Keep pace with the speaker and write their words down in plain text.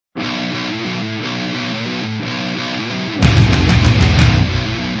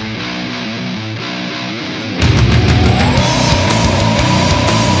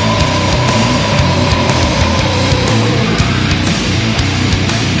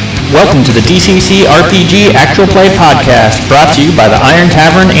Welcome to the DCC RPG Actual Play Podcast, brought to you by the Iron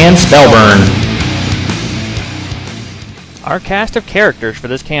Tavern and Spellburn. Our cast of characters for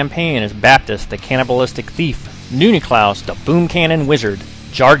this campaign is Baptist, the cannibalistic thief, Nuniklaus, the boom cannon wizard,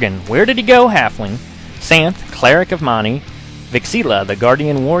 Jargon, where did he go, halfling, Santh, cleric of Mani, Vixila, the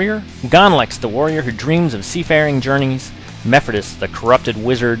guardian warrior, Gonlex, the warrior who dreams of seafaring journeys, Mephrodis, the corrupted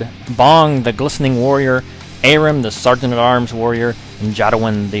wizard, Bong, the glistening warrior, Aram, the sergeant-at-arms warrior, and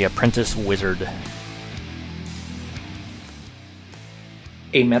Jadawin, the apprentice wizard.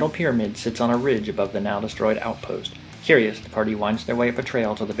 A metal pyramid sits on a ridge above the now-destroyed outpost. Curious, the party winds their way up a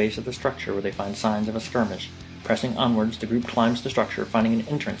trail to the base of the structure where they find signs of a skirmish. Pressing onwards, the group climbs the structure, finding an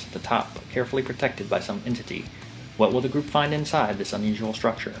entrance at the top, carefully protected by some entity. What will the group find inside this unusual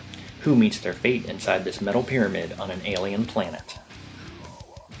structure? Who meets their fate inside this metal pyramid on an alien planet?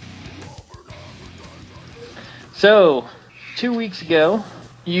 So, 2 weeks ago,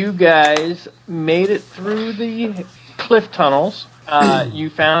 you guys made it through the cliff tunnels.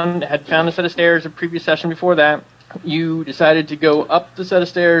 You had found a set of stairs a previous session before that. You decided to go up the set of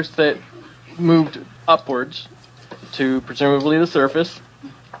stairs that moved upwards to presumably the surface.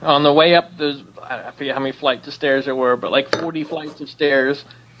 On the way up, I forget how many flights of stairs there were, but like 40 flights of stairs.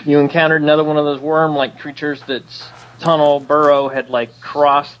 You encountered another one of those worm-like creatures that's tunnel burrow had like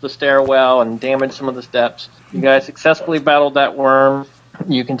crossed the stairwell and damaged some of the steps. You guys successfully battled that worm.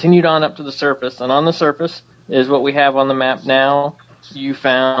 You continued on up to the surface, and on the surface is what we have on the map now. You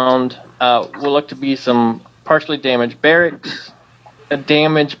found what look to be some partially damaged barracks, a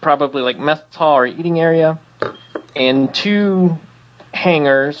damaged probably like mess hall or eating area, and two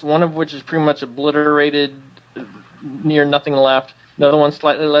hangars, one of which is pretty much obliterated, near nothing left. Another one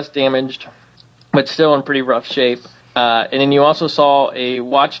slightly less damaged, but still in pretty rough shape. And then you also saw a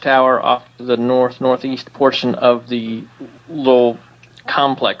watchtower off to the northeast portion of the little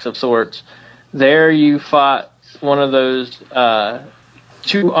complex of sorts. There you fought one of those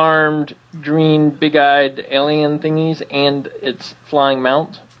two-armed, green, big-eyed alien thingies and its flying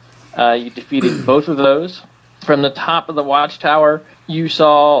mount. You defeated both of those. From the top of the watchtower, you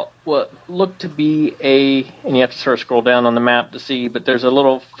saw what looked to be and you have to sort of scroll down on the map to see, but there's a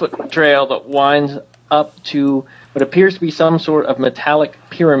little foot trail that winds up to what appears to be some sort of metallic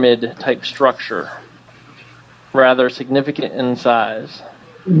pyramid-type structure. Rather significant in size.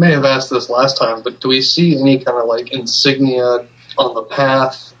 We may have asked this last time, but do we see any kind of like insignia on the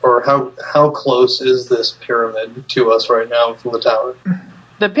path, or how close is this pyramid to us right now from the tower?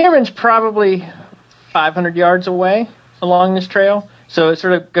 The pyramid's probably 500 yards away along this trail. So it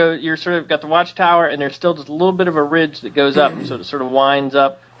sort of you're sort of got the watchtower, and there's still just a little bit of a ridge that goes up, so it sort of winds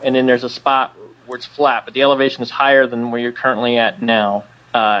up, and then there's a spot where it's flat, but the elevation is higher than where you're currently at now.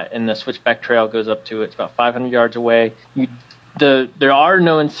 And the switchback trail goes up to it's about 500 yards away. There are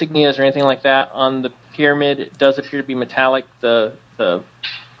no insignias or anything like that on the pyramid. It does appear to be metallic. The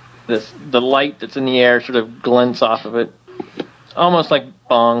light that's in the air sort of glints off of it, almost like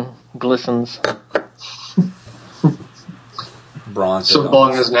Bong glistens. Bronze. So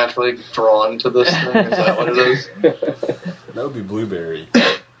Bong is naturally drawn to this thing. Is that what it is? That would be Blueberry.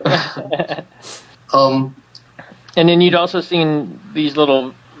 And then you'd also seen these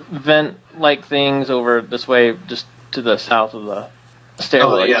little vent-like things over this way, just to the south of the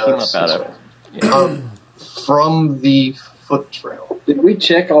stairway. Yeah, came up out of. Yeah. From the foot trail. Did we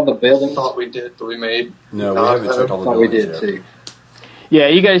check all the buildings? I thought we did, but we made. No, we haven't checked all the buildings. We did yet. too. Yeah,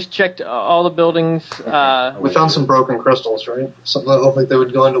 you guys checked all the buildings. We found some broken crystals, right? Something that looked like they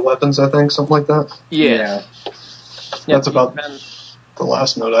would go into weapons, I think, something like that. Yeah. That's about the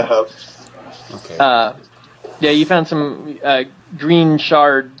last note I have. Okay. Yeah, you found some green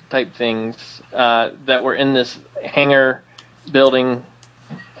shard type things that were in this hangar building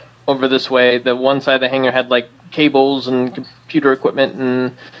over this way. The one side of the hangar had like cables and computer equipment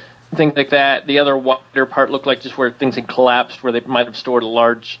and things like that. The other wider part looked like just where things had collapsed, where they might have stored a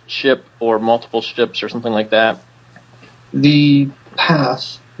large ship or multiple ships or something like that. The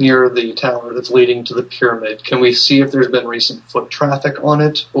path near the tower that's leading to the pyramid, can we see if there's been recent foot traffic on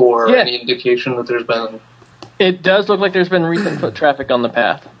it, or any indication that there's been... It does look like there's been recent foot traffic on the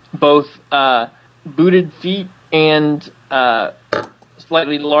path. Both booted feet and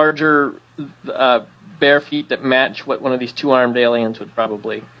slightly larger bare feet that match what one of these two-armed aliens would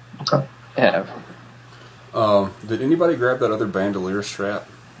probably have. Did anybody grab that other bandolier strap?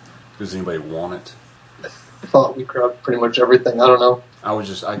 Does anybody want it? I thought we grabbed pretty much everything. I don't know.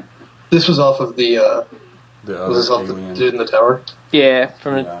 This was off of the dude in the tower? Yeah,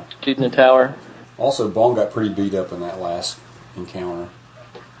 from the dude in the tower. Also, Bong got pretty beat up in that last encounter.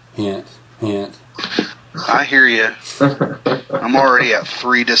 Hint, hint. I hear you. I'm already at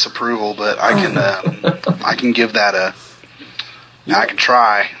 3 disapproval, but I can give that I can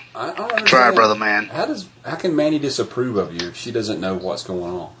try. I don't Try, understand. brother man. How can Manny disapprove of you if she doesn't know what's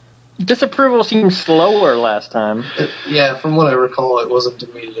going on? Disapproval seemed slower last time. Yeah, from what I recall, it wasn't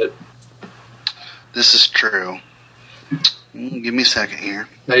immediate. This is true. Give me a second here.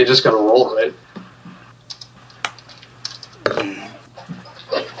 Now you just gotta roll, right?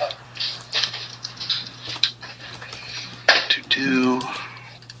 Two.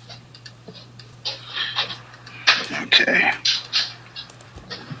 Okay.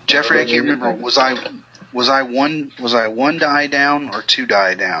 Jeffrey, I can't remember. Was I one die down or 2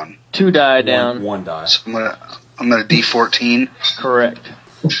 die down? 2 die down. One die. So I'm gonna D14. Correct.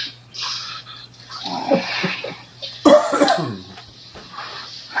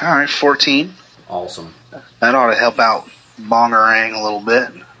 All right, 14. Awesome. That ought to help out Bongarang a little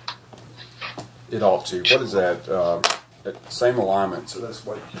bit. It ought to. What is that? Same alignment, so that's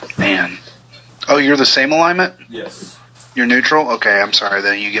what... Man. Oh, you're the same alignment? Yes. You're neutral? Okay, I'm sorry.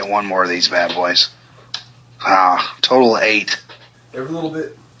 Then you get one more of these bad boys. Total 8. Every little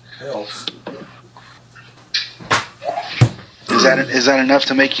bit helps. Is that enough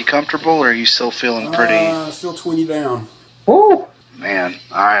to make you comfortable, or are you still feeling pretty? Still 20 down. Woo! Man,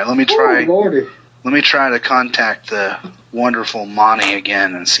 all right. Let me try. Oh, Lordy. Let me try to contact the wonderful Monty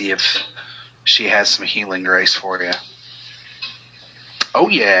again and see if she has some healing grace for you. Oh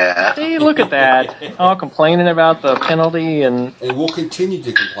yeah. Hey, look at that. All complaining about the penalty and... And we'll continue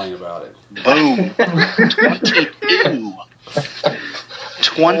to complain about it. Boom. 22.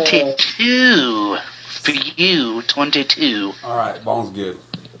 22 for you. 22. All right, Bong's good.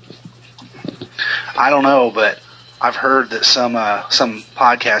 I don't know, but I've heard that some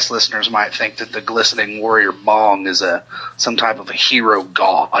podcast listeners might think that the Glistening Warrior Bong is some type of a hero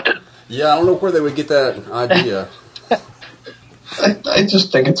god. Yeah, I don't know where they would get that idea. I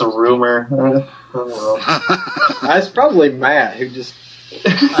just think it's a rumor. I don't know. It's probably Matt who just... I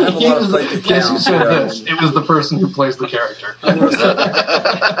have a lot of faith in Yes, you Count. said this. It was the person who plays the character.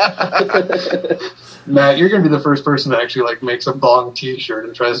 Matt, you're going to be the first person that actually makes a Bong T-shirt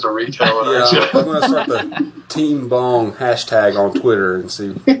and tries to retail it. aren't Yeah, you? I'm going to start the Team Bong hashtag on Twitter and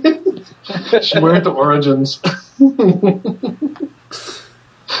see. Should wear it to Origins.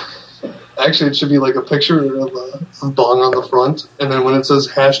 Actually, it should be like a picture of Bong on the front, and then when it says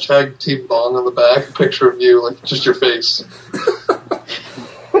hashtag Team Bong on the back, a picture of you, just your face.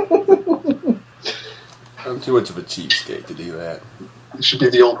 I'm too much of a cheapskate to do that. It should be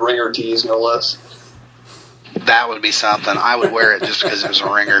the old ringer tees, no less. That would be something. I would wear it just because it was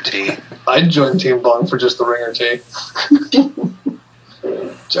a ringer tee. I'd join Team Bong for just the ringer tee.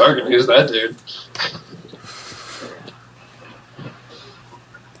 Jargon, who's that dude?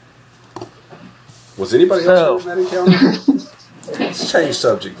 Was anybody else in that encounter? Let's change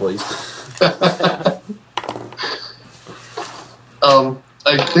subject, please.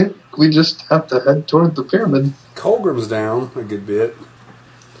 I think we just have to head toward the pyramid. Colgrim's down a good bit.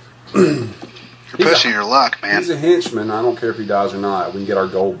 You're pushing your luck, man. He's a henchman. I don't care if he dies or not. We can get our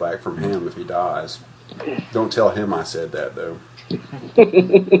gold back from him if he dies. Don't tell him I said that, though.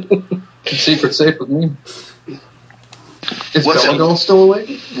 Secret safe with me. Is What's Belagal still awake?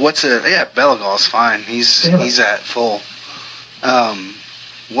 Yeah, Belagol's fine. He's at full.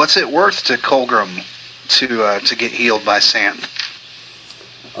 What's it worth to Colgrim to get healed by Santh?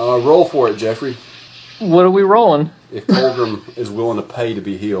 Roll for it, Jeffrey. What are we rolling? If Colgrim is willing to pay to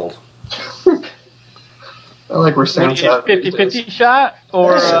be healed. I like where Sam's at. 50-50 shot?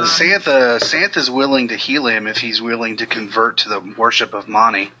 Or Santh is willing to heal him if he's willing to convert to the worship of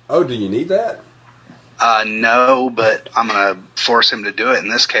Mani. Oh, do you need that? No, but I'm going to force him to do it in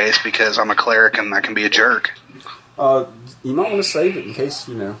this case because I'm a cleric and I can be a jerk. You might want to save it in case,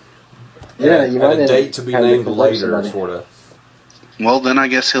 Yeah, you might at a date to be have to named convert later, somebody. sort of. Well, then I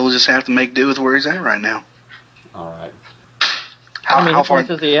guess he'll just have to make do with where he's at right now. All right. how many How far? points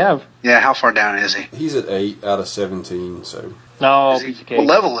does he have? Yeah, how far down is he? He's at 8 out of 17, so No, Is he- piece of cake. what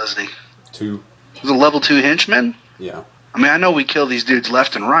level is he? 2. He's a level 2 henchman? Yeah. I mean, I know we kill these dudes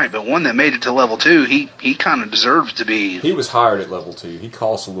left and right, but one that made it to level 2, he kind of deserves to be... He was hired at level 2. He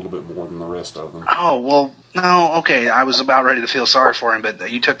costs a little bit more than the rest of them. Oh, well, no, okay, I was about ready to feel sorry for him, but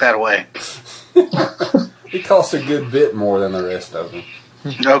you took that away. He costs a good bit more than the rest of them.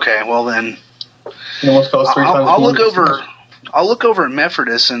 Okay, well then, It almost costs 3 times I'll more look than over... I'll look over at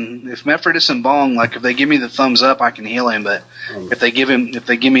Mephrodis, and if Mephrodis and Bong, if they give me the thumbs up, I can heal him. But if they give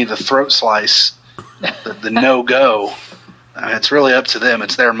me the throat slice, the no go, it's really up to them.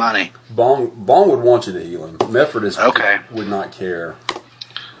 It's their money. Bong would want you to heal him. Mephrodis Okay. would not care.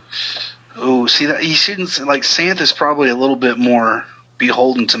 Oh, see that you shouldn't like Santh is probably a little bit more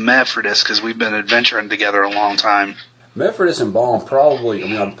beholden to Mephrodis because we've been adventuring together a long time. Mephrodis and Bong probably. I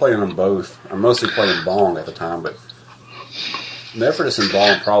mean, I'm playing them both. I'm mostly playing Bong at the time, but Mephrodis and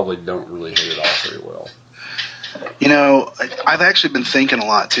Bong probably don't really hit it off very well. You know, I've actually been thinking a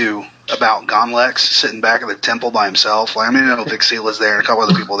lot too about Gonlex sitting back at the temple by himself. Like, I mean, I know Vixila's there and a couple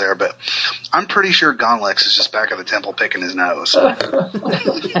other people there, but I'm pretty sure Gonlex is just back at the temple picking his nose.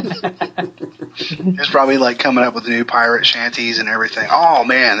 He's probably like coming up with new pirate shanties and everything. Oh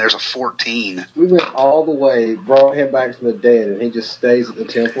man, there's a 14. We went all the way, brought him back from the dead, and he just stays at the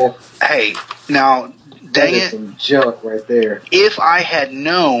temple. Hey, now, dang That is it. some junk right there. If I had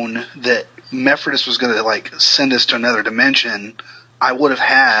known that Mephrodis was going to like send us to another dimension, I would have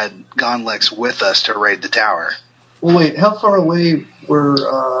had Gonlex with us to raid the tower. Well, wait, how far away were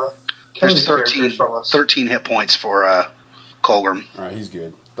There's Kelly's characters from us? 13 hit points for Colgrim. All right, he's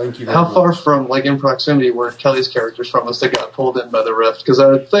good. Thank you very How much. far from, like, in proximity were Kelly's characters from us that got pulled in by the rift? Because I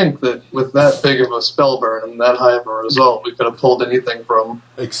would think that with that big of a spell burn and that high of a result, we could have pulled anything from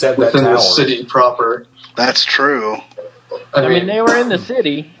Except that within tower. the city proper. That's true. I mean, they were in the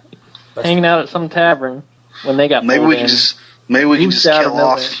city, hanging out at some tavern when they got Maybe pulled we in. can just Out of kill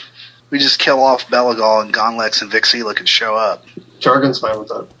nowhere. off. We just kill off Belagal and Gonlex and Vixila can show up. Jargon's fine with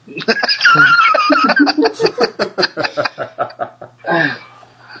that.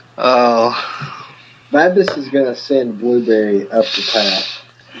 Oh, Baptist is going to send Blueberry up the path.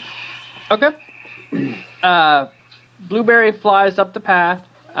 Okay. Blueberry flies up the path,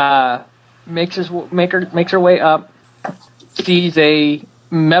 makes her way up, sees a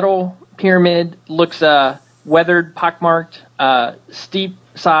metal pyramid, looks weathered, pockmarked, steep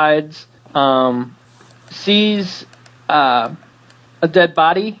sides, sees a dead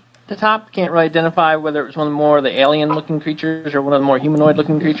body at the top. Can't really identify whether it was one of the more the alien-looking creatures or one of the more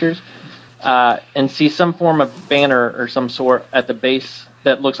humanoid-looking creatures. And sees some form of banner or some sort at the base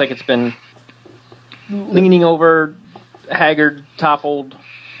that looks like it's been leaning over, haggard, toppled.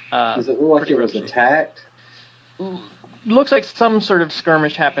 Does it look like pretty it was rusty. attacked? Looks like some sort of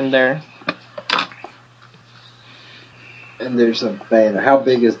skirmish happened there. And there's a banner. How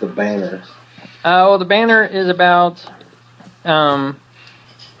big is the banner? Well, the banner is about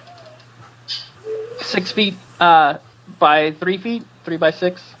 6 feet by 3 feet, 3 by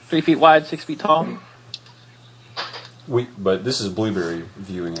 6, 3 feet wide, 6 feet tall. But this is Blueberry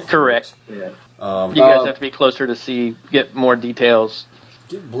viewing it. Correct. Yeah. You guys have to be closer to get more details.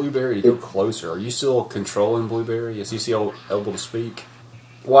 Get Blueberry to go closer. Are you still controlling Blueberry? Is he still able to speak?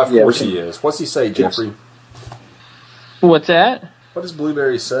 Well, of Yeah, course we can- he is. What's he say, Jeffrey? What's that? What does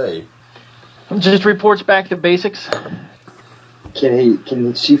Blueberry say? Just reports back the basics.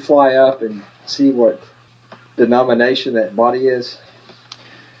 Can she fly up and see what denomination that body is?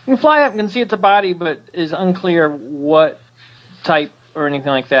 You can fly up and see it's a body, but is unclear what type or anything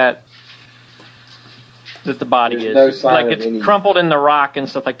like that the body There's is. no sign like of it's any- crumpled in the rock and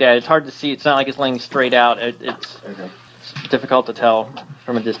stuff like that. It's hard to see. It's not like it's laying straight out. It's Okay. difficult to tell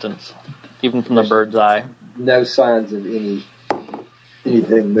from a distance, even from the bird's eye. No signs of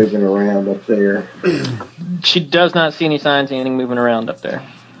anything moving around up there. She does not see any signs of anything moving around up there.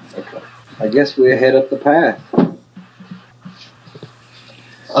 Okay. I guess we head up the path.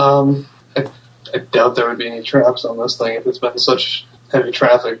 I doubt there would be any traps on this thing if it's been such heavy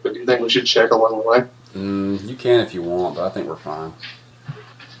traffic, but do you think we should check along the way? You can if you want, but I think we're fine.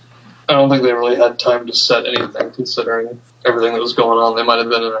 I don't think they really had time to set anything, considering everything that was going on. They might have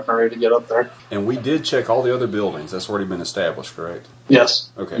been in a hurry to get up there. And we did check all the other buildings. That's already been established, correct? Yes.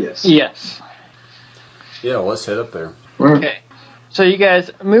 Okay. Yes. Yes. Yeah, well, let's head up there. Okay. So you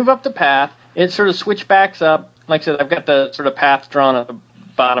guys move up the path. It sort of switchbacks up. Like I said, I've got the sort of path drawn at the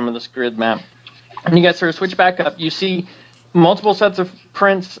bottom of this grid map. And you guys sort of switch back up. You see multiple sets of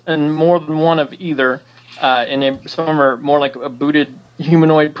prints and more than one of either. Some are more like a booted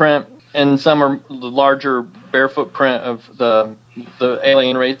humanoid print, and some are the larger barefoot print of the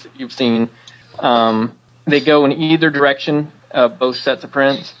alien race that you've seen. They go in either direction, both sets of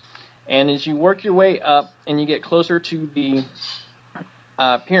prints. And as you work your way up and you get closer to the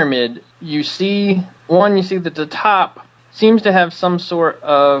pyramid, you see that the top seems to have some sort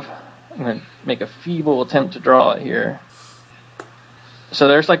of... I'm going to make a feeble attempt to draw it here. So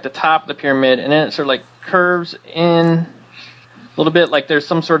there's like the top of the pyramid, and then it sort of like curves in a little bit, like there's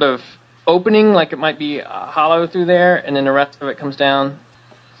some sort of opening, like it might be hollow through there, and then the rest of it comes down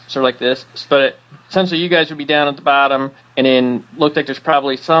sort of like this. But essentially you guys would be down at the bottom, and then looked like there's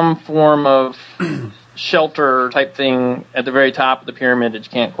probably some form of shelter type thing at the very top of the pyramid that you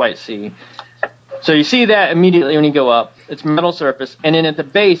can't quite see. So you see that immediately when you go up. It's metal surface. And then at the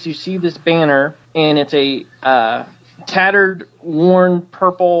base, you see this banner, and it's a tattered, worn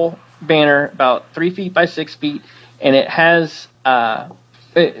purple banner, about 3 feet by 6 feet, and it has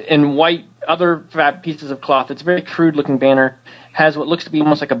in white other fat pieces of cloth. It's a very crude-looking banner. Has what looks to be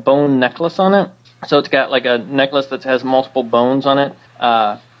almost like a bone necklace on it. So it's got like a necklace that has multiple bones on it.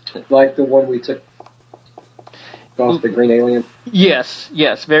 Like the one we took off the Green Alien? Yes,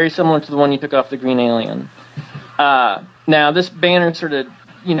 very similar to the one you took off the Green Alien. Now, this banner sort of,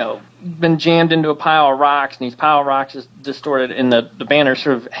 been jammed into a pile of rocks, and these pile of rocks is distorted, and the banner's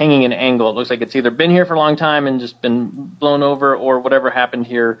sort of hanging at an angle. It looks like it's either been here for a long time and just been blown over, or whatever happened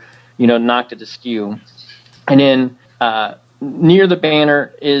here, knocked it askew. And then near the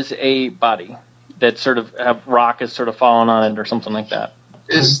banner is a body that sort of a rock has sort of fallen on it or something like that.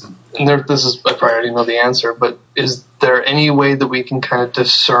 This is, I probably already know the answer, but is there any way that we can kind of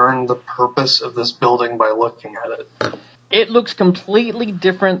discern the purpose of this building by looking at it? It looks completely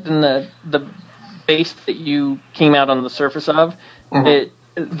different than the base that you came out on the surface of.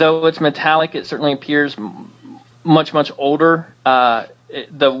 Mm-hmm. Though it's metallic, it certainly appears much, much older.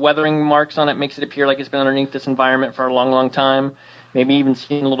 The weathering marks on it makes it appear like it's been underneath this environment for a long, long time. Maybe even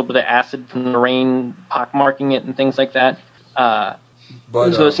seen a little bit of acid from the rain pockmarking it and things like that.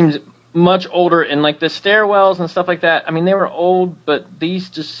 So it seems much older, and like the stairwells and stuff like that, I mean, they were old, but this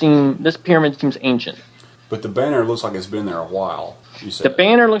pyramid seems ancient. But the banner looks like it's been there a while, you said. The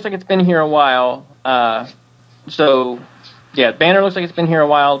banner looks like it's been here a while. Banner looks like it's been here a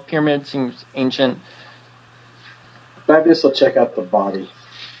while. Pyramid seems ancient. Fabulous will check out the body.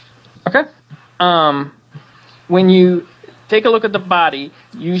 Okay. When you take a look at the body,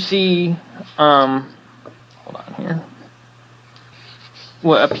 you see, hold on here,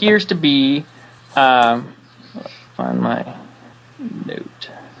 what appears to be, find my note.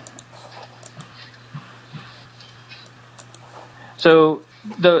 So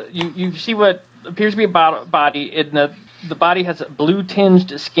you see what appears to be a body. The body has a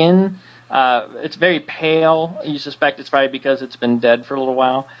blue-tinged skin. It's very pale. You suspect it's probably because it's been dead for a little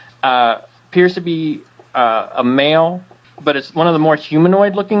while. Appears to be a male, but it's one of the more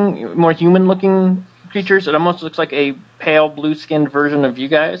human-looking creatures. It almost looks like a pale blue-skinned version of you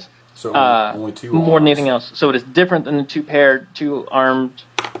guys. So only two more arms. than anything else. So it is different than the two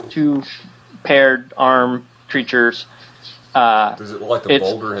paired arm creatures. Does it look like the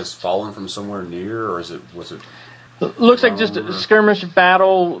boulder has fallen from somewhere near, or was it? Looks like just a skirmish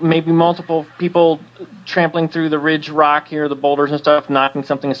battle, maybe multiple people trampling through the ridge rock here, the boulders and stuff, knocking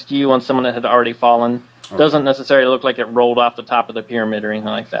something askew on someone that had already fallen. Okay. Doesn't necessarily look like it rolled off the top of the pyramid or anything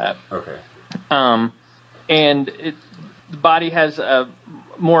like that. Okay. The body has a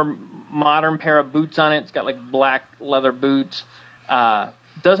more modern pair of boots on it. It's got like black leather boots.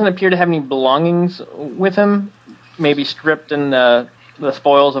 Doesn't appear to have any belongings with him. Maybe stripped in the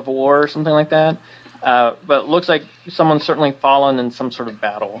spoils of war or something like that. But it looks like someone's certainly fallen in some sort of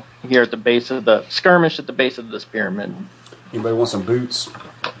battle here at the base of the skirmish at the base of this pyramid. Anybody want some boots?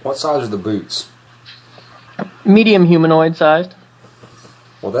 What size are the boots? Medium humanoid sized.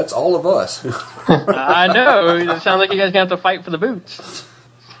 Well, that's all of us. I know. It sounds like you guys are going to have to fight for the boots.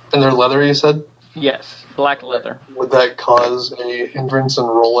 And they're leather, you said? Yes, black leather. Would that cause a hindrance in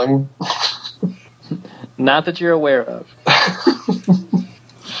rolling? Not that you're aware of.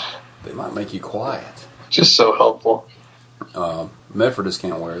 They might make you quiet. Just so helpful. Mephrodis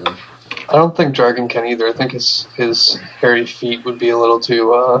can't wear them. I don't think Jargon can either. I think his hairy feet would be a little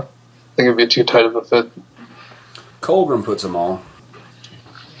too, I think it'd be too tight of a fit. Colgrim puts them on.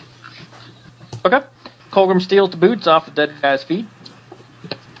 Okay. Colgrim steals the boots off the dead guy's feet.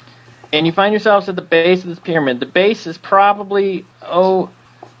 And you find yourselves at the base of this pyramid. The base is probably,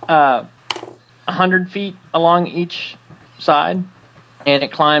 100 feet along each side. And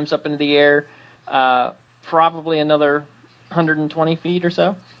it climbs up into the air, probably another 120 feet or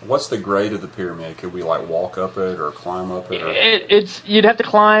so. What's the grade of the pyramid? Could we walk up it or climb up it? You'd have to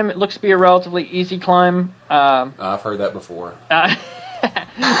climb. It looks to be a relatively easy climb. I've heard that before. But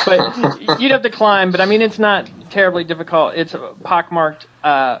you'd have to climb. But I mean, it's not terribly difficult. It's pockmarked.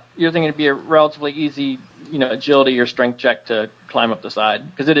 You're thinking it'd be a relatively easy, agility or strength check to climb up the side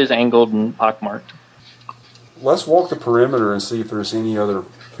because it is angled and pockmarked. Let's walk the perimeter and see if there's any other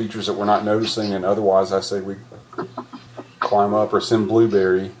features that we're not noticing. And otherwise, I say we climb up or send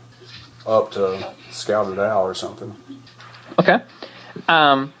Blueberry up to scout it out or something. Okay.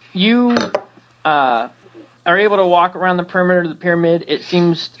 You are able to walk around the perimeter of the pyramid. It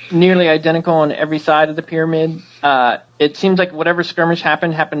seems nearly identical on every side of the pyramid. It seems like whatever skirmish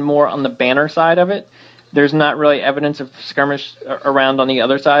happened more on the banner side of it. There's not really evidence of skirmish around on the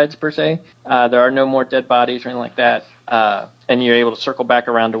other sides, per se. There are no more dead bodies or anything like that. And you're able to circle back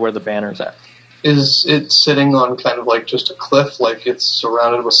around to where the banner's at. Is it sitting on kind of like just a cliff, like it's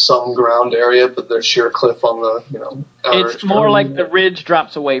surrounded with some ground area, but there's sheer cliff on the, outer It's more like the ridge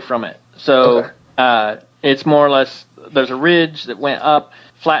drops away from it. So it's more or less, there's a ridge that went up,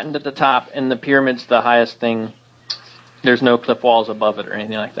 flattened at the top, and the pyramid's the highest thing. There's no cliff walls above it or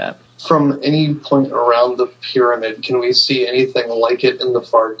anything like that. From any point around the pyramid, can we see anything like it in the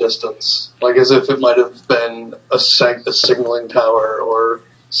far distance? Like as if it might have been a signaling tower or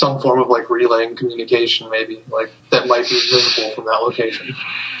some form of like relaying communication, maybe, like that might be visible from that location.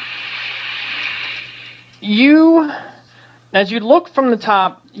 As you look from the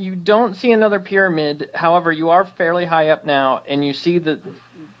top, you don't see another pyramid. However, you are fairly high up now, and you see that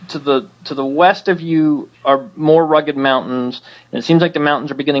to the west of you are more rugged mountains, and it seems like the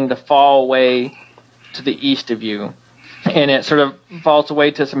mountains are beginning to fall away to the east of you. And it sort of falls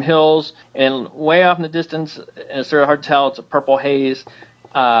away to some hills, and way off in the distance, and it's sort of hard to tell, it's a purple haze.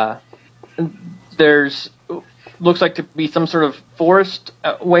 There's looks like to be some sort of forest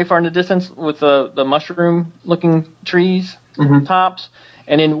way far in the distance with the mushroom-looking trees, tops.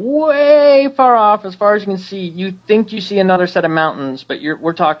 And then way far off, as far as you can see, you think you see another set of mountains, but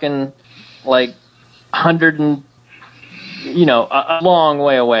we're talking like 100 and, a long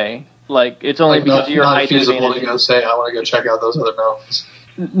way away. Like, it's only like because of your height advantage. Not feasible advantage. to go say, I want to go check out those other mountains.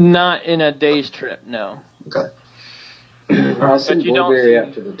 Not in a day's trip, no. Okay. I'll send But you don't Blueberry see-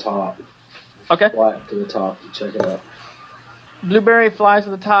 up to the top. Okay. Fly up to the top to check it out. Blueberry flies to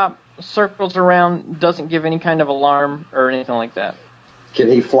the top, circles around, doesn't give any kind of alarm or anything like that. Can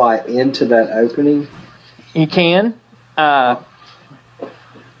he fly into that opening? You can. I'll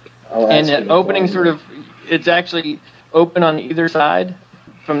And ask him the to opening fly sort of, it's actually open on either side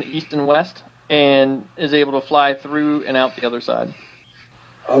from the east and west and is able to fly through and out the other side.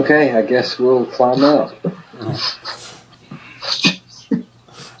 Okay, I guess we'll climb up.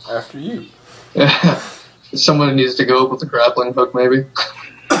 After you. Someone needs to go up with the grappling hook, maybe.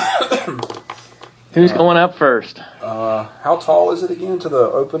 Who's going up first? How tall is it again to the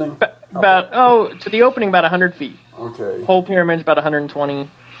opening? To the opening, about 100 feet. Okay. Whole pyramid's about 120,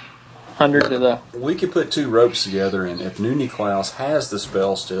 100 to the... We could put two ropes together, and if Noonie Klaus has the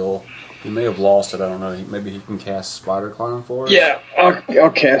spell still, he may have lost it. I don't know. Maybe he can cast Spider Climb for us. Yeah,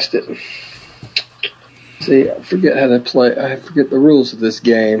 I'll cast it. See, I forget how to play. I forget the rules of this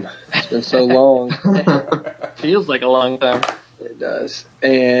game. It's been so long. Feels like a long time. It does.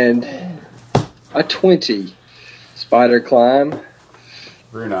 And a 20 Spider Climb.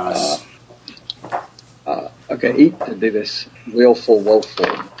 Very nice. Okay, eat to do this willful, woeful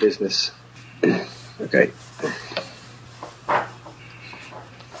business. Okay.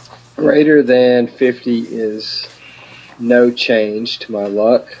 Greater than 50 is no change to my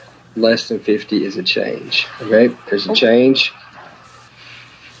luck. Less than 50 is a change. Okay, there's a change.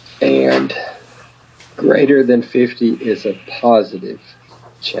 And greater than 50 is a positive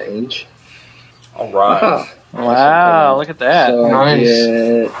change. All right. Ah, Wow, look at that. so I Nice.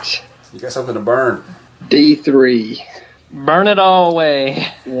 get You got something to burn. D3. Burn it all away.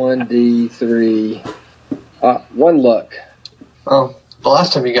 1D3. 1 luck. Oh, the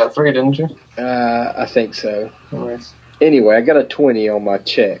last time you got 3, didn't you? I think so. Nice. Anyway, I got a 20 on my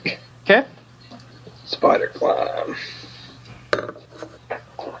check. Okay. Spider climb.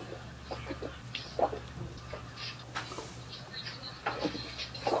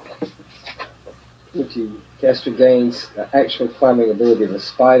 Caster gains the actual climbing ability of a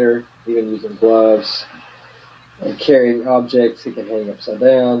spider, even using gloves. And carrying objects he can hang upside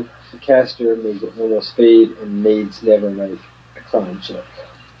down. The caster moves at normal speed and needs never make a climb check.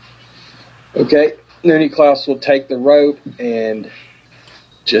 Okay, Noonie Klaus will take the rope and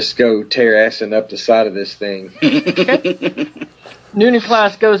just go tear assing up the side of this thing. Noonie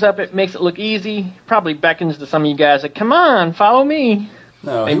Klaus goes up, it makes it look easy, probably beckons to some of you guys, like, come on, follow me.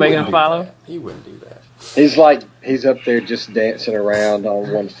 No, he Anybody wouldn't gonna do follow? that. He wouldn't do that. He's up there just dancing around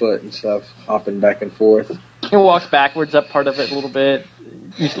on one foot and stuff, hopping back and forth. He walks backwards up part of it a little bit,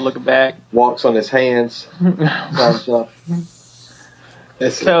 used to look back. Walks on his hands, climbs up.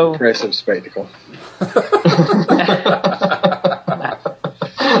 It's So- an impressive spectacle.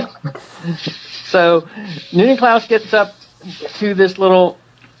 So, Noonie Klaus gets up to this little,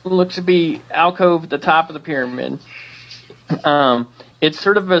 looks to be alcove at the top of the pyramid. It's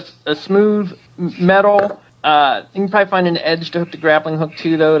sort of a smooth metal. You can probably find an edge to hook the grappling hook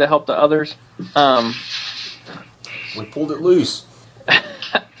to, though, to help the others. We pulled it loose.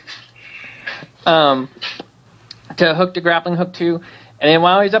 To hook the grappling hook to. And then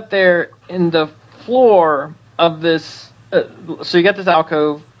while he's up there, in the floor of this. So you got this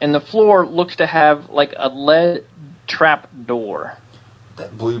alcove, and the floor looks to have like a lead trap door That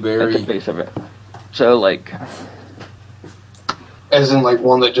at blueberry. the base of it. So like, As in, like,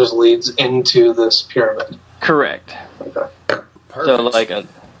 one that just leads into this pyramid. correct. Okay. Perfect. So like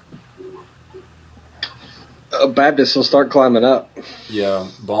Baptist will start climbing up. Yeah,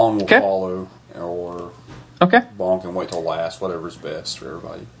 Bong will Okay. follow, or okay, Bong can wait till last, whatever's best for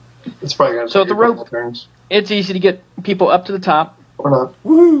everybody. It's probably going to So take the a couple rope- turns. it's easy to get people up to the top, Or not.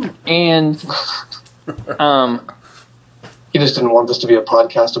 Woo! and He just didn't want this to be a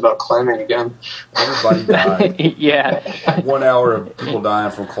podcast about climbing again. Everybody died. yeah. 1 hour of people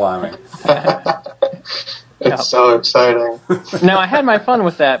dying from climbing. It's so exciting. Now I had my fun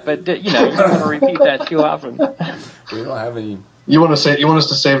with that, but you don't want to repeat that too often. We don't have any. You want us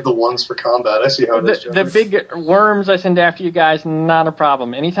to save the ones for combat. I see how it is, The Jeffrey. big worms I send after you guys, not a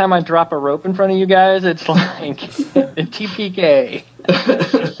problem. Anytime I drop a rope in front of you guys, it's like TPK.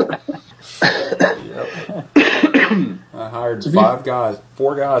 I hired be-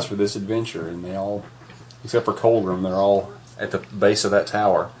 4 guys for this adventure, and they all, except for Colgrim, they're all at the base of that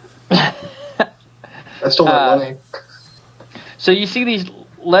tower. I stole my money. So you see these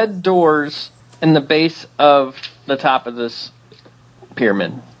lead doors in the base of the top of this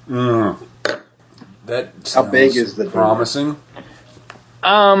pyramid. That How big sounds is the door? promising.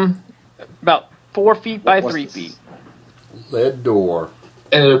 About 4 feet by What's 3 this? feet. Lead door.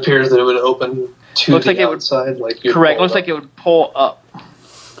 And it appears that it would open to Looks the like it would- outside. Like you'd Correct. pull Looks up. like it would pull up.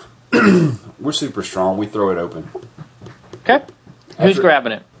 We're super strong. We throw it open. Okay. Who's After-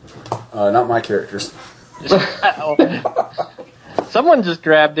 grabbing it? Not my characters. Someone just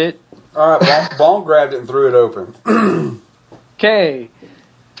grabbed it. All right, Bong grabbed it and threw it open. Okay.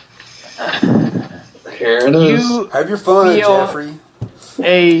 Here it is. You Have your fun, Feel- Jeffrey.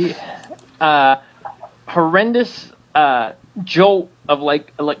 a horrendous jolt of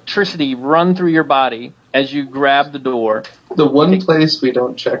like electricity run through your body as you grab the door. The one place we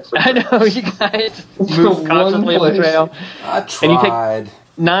don't check for. I know you guys The move one constantly up the place. trail. I And you take- tried.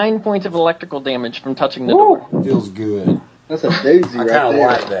 9 points of electrical damage from touching the door. Feels good. That's a doozy I right kind of there.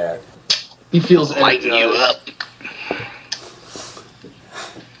 like that. He feels Lighten you energized.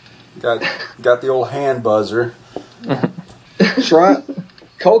 up. Got the old hand buzzer. Try it.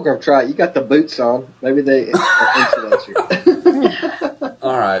 Colgrim, try it. You got the boots on. Maybe they insulate you.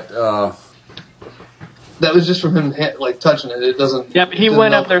 All right. That was just from him, like touching it. It doesn't. Yep, he doesn't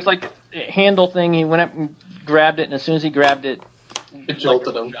went up. help. There's like a handle thing. He went up and grabbed it, and as soon as he grabbed it, It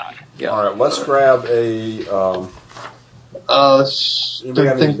jolted him. yeah. All right. Let's grab a. Anybody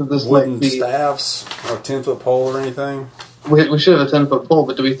got Think any that this wooden might be. staffs or 10-foot pole or anything? We should have a 10-foot pole,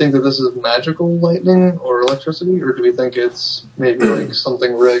 but do we think that this is magical lightning or electricity, or do we think it's maybe like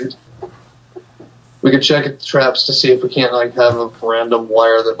something rigged? We could check at the traps to see if we can't like have a random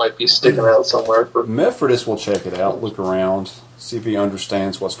wire that might be sticking out somewhere. For Mephrodis will check it out, look around, see if he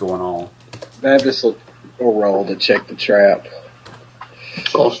understands what's going on. Baptist will roll to check the trap.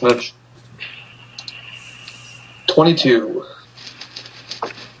 Skull snitch. 22.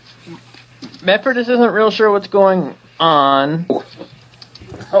 Mephrodis isn't real sure what's going on.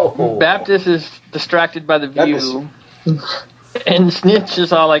 Oh, Baptist is distracted by the view. And Snitch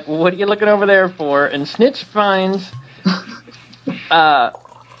is all like, what are you looking over there for? And Snitch finds,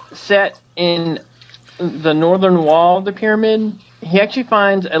 set in the northern wall of the pyramid, he actually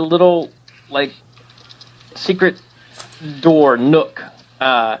finds a little, like, secret door, nook.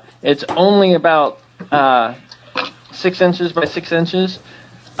 It's only about 6 inches by 6 inches.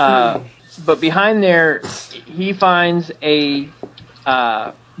 But behind there, he finds a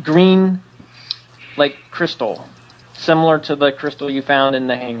green, like, crystal, similar to the crystal you found in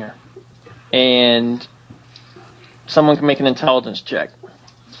the hangar. And someone can make an intelligence check.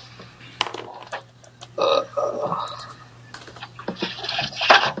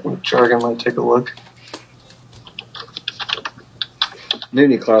 Jargon might take a look.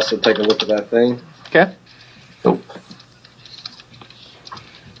 Noonie Klaus will take a look at that thing. Okay? Nope.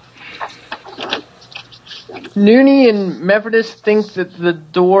 Noonie and Mephrodis think that the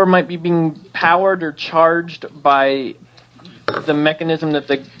door might be being powered or charged by the mechanism that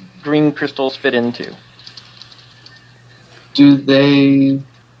the green crystals fit into. Do they,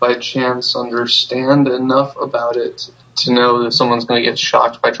 by chance, understand enough about it to know that someone's going to get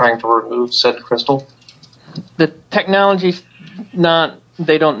shocked by trying to remove said crystal? The technology's not,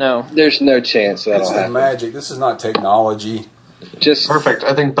 they don't know. There's no chance that'll this is happen. magic. This is not technology. Just Perfect.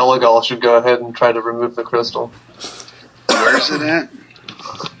 I think Belagal should go ahead and try to remove the crystal. Where's it at?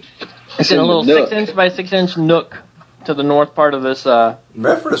 It's in a in the little nook. 6 inch by 6 inch nook to the north part of this.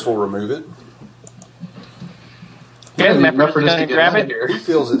 Mephrodis will remove it. Okay, need Mephitis Mephitis going to to get grab out of it. here. He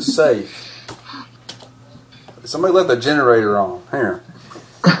feels it's safe. Somebody let the generator on. Here.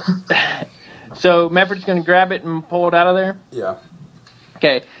 So Mephitis going to grab it and pull it out of there. Yeah.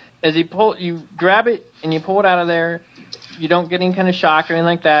 Okay, as you grab it and you pull it out of there. You don't get any kind of shock or anything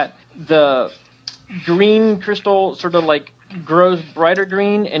like that. The green crystal sort of like grows brighter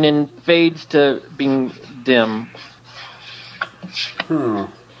green and then fades to being dim.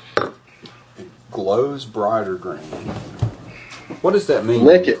 It glows brighter green. What does that mean,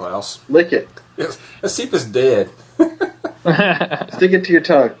 Lick it. Klaus? Lick it. Yes. Let's see if it's dead. Stick it to your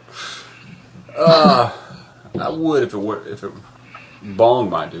tongue. I would if it Bong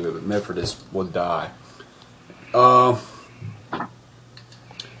might do it, but Mephitis would die.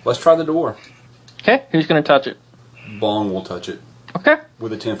 Let's try the door. Okay, who's going to touch it? Bong will touch it Okay.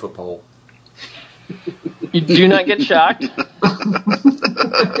 with a 10-foot pole. You do not get shocked.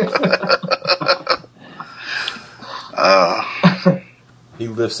 He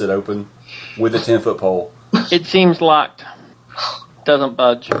lifts it open with a 10-foot pole. It seems locked. Doesn't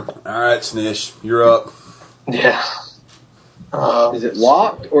budge. All right, Snish, you're up. Yeah. Is it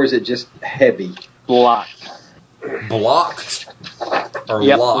locked or is it just heavy? Locked. Blocked or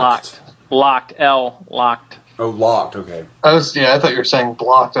Yep, locked? locked. Locked. L. Locked. Oh, locked. Okay. I thought you were saying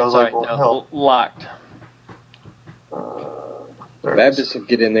blocked. I was Sorry, like, well, no, hell. locked. There it is. Baptist will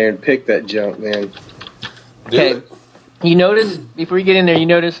get in there and pick that junk, man. Do Okay. it. You notice, before you get in there, you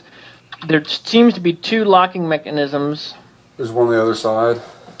notice there seems to be two locking mechanisms. There's one on the other side.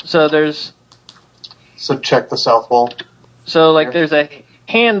 So there's So check the south wall. there's a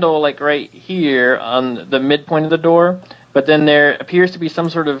handle like right here on the midpoint of the door, but then there appears to be some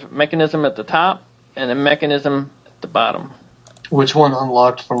sort of mechanism at the top and a mechanism at the bottom. Which one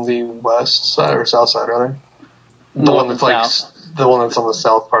unlocked from the west side or south side, rather? The North one that's and like south. the one that's on the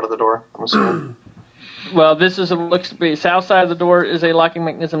south part of the door. I'm assuming. Well, this looks to be south side of the door is a locking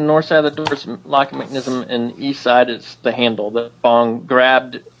mechanism, north side of the door is a locking mechanism, and east side is the handle that Bong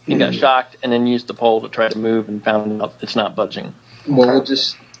grabbed and got shocked and then used the pole to try to move and found out it's not budging. Well, we'll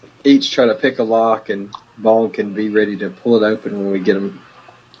just each try to pick a lock, and Bong can be ready to pull it open when we get him.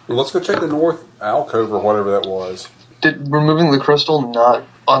 Well, let's go check the north alcove or whatever that was. Did removing the crystal not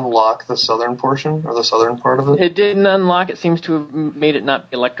unlock the southern portion or the southern part of it? It didn't unlock. It seems to have made it not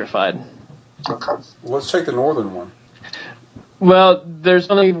electrified. Okay. Let's check the northern one. Well, there's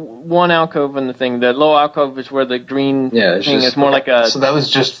only one alcove in the thing. The low alcove is where the green Yeah, it's thing just- is more like a So that was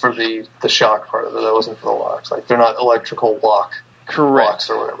just for the shock part of it. That wasn't for the locks. Like they're not electrical locks correct.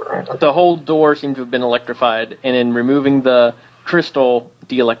 or whatever, right? Okay. The whole door seemed to have been electrified, and in removing the crystal,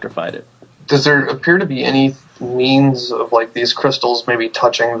 de-electrified it. Does there appear to be any means of like these crystals maybe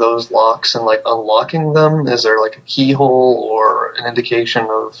touching those locks and like unlocking them? Is there like a keyhole or an indication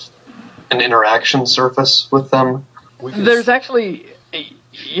of an interaction surface with them? We can There's actually,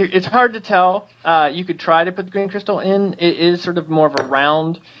 it's hard to tell. You could try to put the green crystal in. It is sort of more of a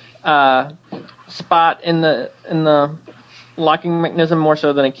round spot in the locking mechanism, more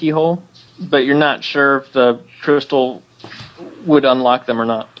so than a keyhole. But you're not sure if the crystal would unlock them or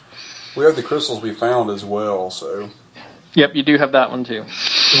not. We have the crystals we found as well, so Yep, you do have that one too.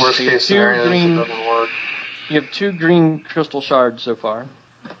 Worst So you have case two scenario, green- if it doesn't work. You have 2 green crystal shards so far.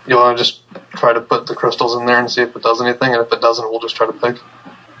 You want to just try to put the crystals in there and see if it does anything, and if it doesn't, we'll just try to pick.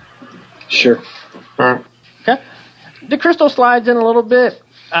 Sure. Alright. Okay. The crystal slides in a little bit,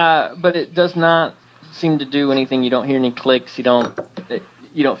 but it does not seem to do anything. You don't hear any clicks. You don't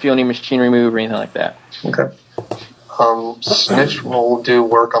feel any machinery move or anything like that. Okay. Snitch will do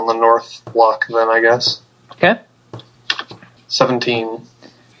work on the north block then, I guess. Okay. 17.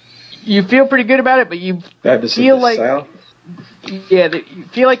 You feel pretty good about it, but you Baptist feel in the like south. you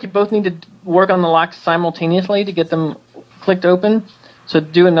feel like you both need to work on the locks simultaneously to get them clicked open. So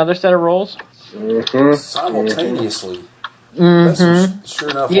do another set of rolls. Mm-hmm. simultaneously. Mm-hmm. That's some sure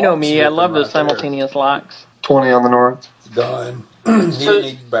enough. You know locks me. I slipping love those right there. simultaneous locks. 20 on the north. Done. He didn't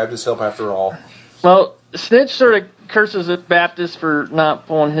need Baptist help after all. Well, Snitch sort of curses at Baptist for not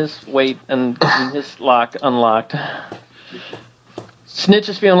pulling his weight and getting his lock unlocked. Snitch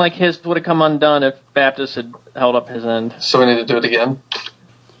is feeling like his would have come undone if Baptist had held up his end. So we need to do it again.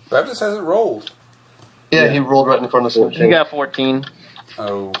 Baptist hasn't rolled. Yeah, he rolled right in front of Snitch. He got 14.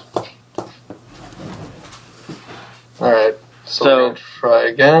 Oh. Alright. So So- we're gonna try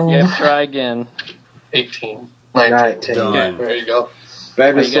again. You have to try again. 18. 19. 19. Done. There you go.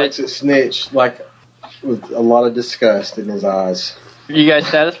 Baptist You guys- looks at Snitch like with a lot of disgust in his eyes. Are you guys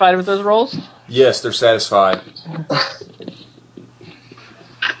satisfied with those rolls? Yes, they're satisfied.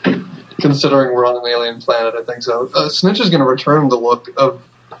 Considering we're on an alien planet, I think so. Snitch is going to return the look of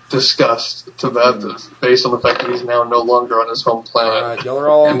disgust to Baptist based on the fact that he's now no longer on his home planet. All right, y'all are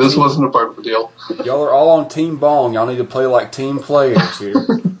all on And this team, wasn't a part of the deal. y'all are all on Team Bong. Y'all need to play like team players here.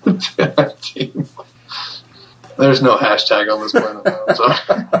 Team. There's no hashtag on this planet now, I'm sorry.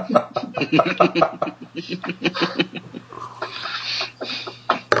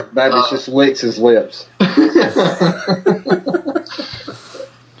 Baptist just licks his lips.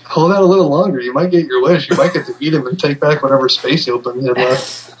 Hold out a little longer. You might get your wish. You might get to eat him and take back whatever space open he had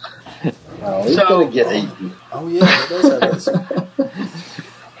left. Oh, he's So- going to get eaten. Oh yeah, that does have this.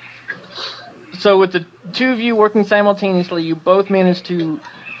 So with the two of you working simultaneously, you both manage to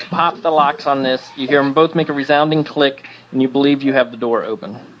pop the locks on this. You hear them both make a resounding click, and you believe you have the door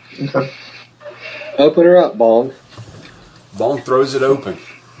open. Okay. Open her up, Bong. Bong throws it open.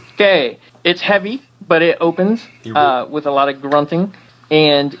 Okay, it's heavy, but it opens with a lot of grunting,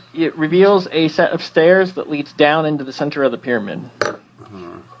 and it reveals a set of stairs that leads down into the center of the pyramid.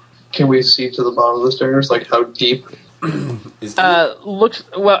 Can we see to the bottom of the stairs? Like how deep? Looks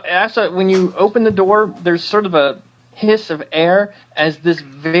well. Actually, when you open the door, there's sort of a hiss of air as this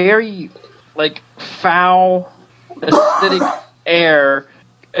very foul, acidic air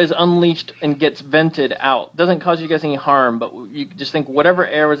is unleashed and gets vented out. Doesn't cause you guys any harm, but you just think whatever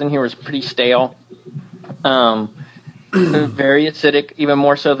air was in here was pretty stale. Very acidic, even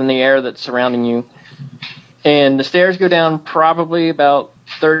more so than the air that's surrounding you. And the stairs go down probably about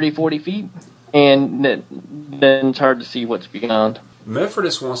 30, 40 feet, and then it's hard to see what's beyond.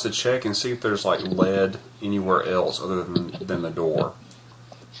 Mephrodis wants to check and see if there's like lead anywhere else other than the door.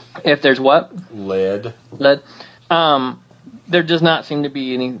 If there's what? Lead. Lead. There does not seem to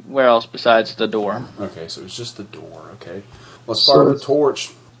be anywhere else besides the door. Okay, so it's just the door. Okay, let's fire the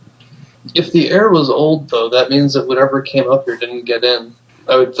torch. If the air was old, though, that means that whatever came up here didn't get in,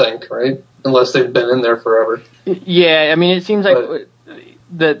 I would think, right? Unless they've been in there forever. Yeah, I mean, it seems like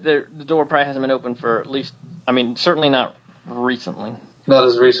the door probably hasn't been open for at least, certainly not recently. Not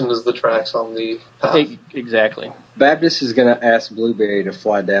as recent as the tracks on the path. Exactly. Baptist is going to ask Blueberry to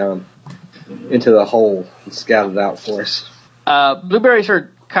fly down into the hole and scout it out for us. Blueberry sort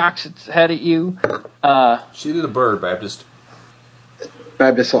of cocks its head at you. She did a bird, Baptist.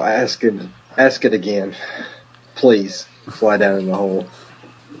 Baptist will ask it again. Please, fly down in the hole.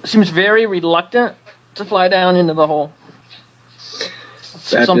 Seems very reluctant to fly down into the hole.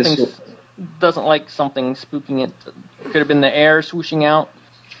 Something doesn't like something spooking it. Could have been the air swooshing out.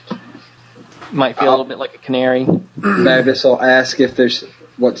 Might feel a little bit like a canary. Baptist will ask if there's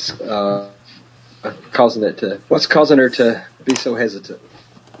what's causing her to be so hesitant.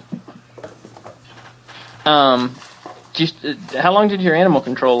 How long did your animal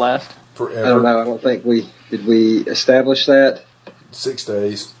control last? Forever. I don't know. I don't think did we establish that. 6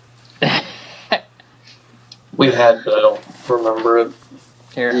 days. We had, but I don't remember it.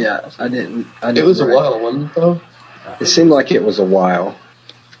 Here. Yeah, I didn't. It was a while, wasn't it, though? It seemed like it was a while.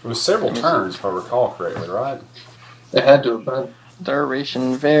 It was several turns, if I recall correctly, right? It had to have been.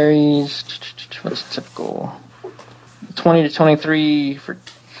 Duration varies. What's typical? 20 to 23 for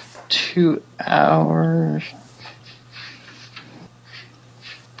 2 hours.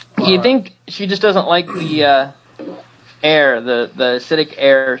 You think she just doesn't like the air, the acidic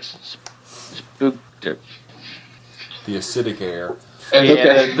air spooked her. The acidic air.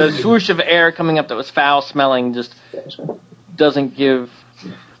 Yeah, the swoosh of air coming up that was foul smelling just doesn't give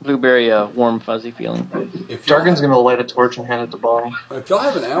Blueberry a warm, fuzzy feeling. If Jargon's going to light a torch and hand it to Bong. If y'all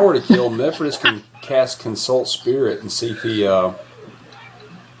have an hour to kill, Mephrodis can cast Consult Spirit and see if he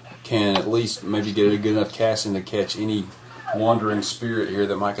can at least maybe get a good enough casting to catch any wandering spirit here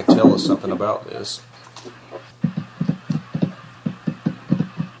that might could tell us something about this.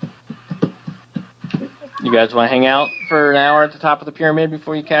 You guys want to hang out for an hour at the top of the pyramid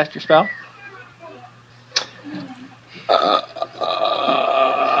before you cast your spell? I'm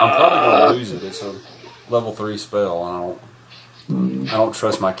probably going to lose it. It's a level 3 spell, and I don't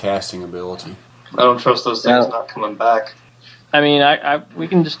trust my casting ability. I don't trust those things not coming back. We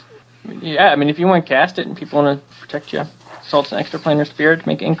can just... Yeah, if you want to cast it and people want to protect you, consult an extraplanar spirit to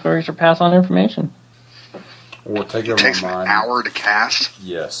make inquiries or pass on information. Or take It over takes my an mind. hour to cast.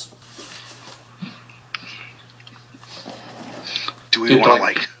 Yes. Do we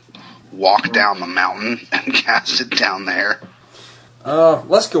want to walk down the mountain and cast it down there?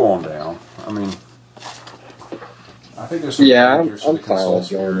 Let's go on down. I think there's some characters for I'm the fine Consult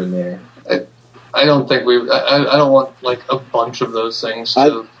with going in Spirit. there. I don't think I don't want a bunch of those things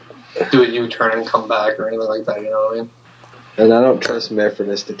to do a U-turn and come back or anything like that. You know what I mean? And I don't trust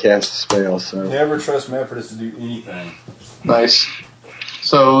Mephrodis to cast a spell, so... Never trust Mephrodis to do anything. Nice.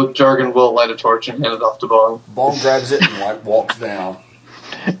 So Jargon will light a torch and hand it off to Bong. Bong grabs it and walks down.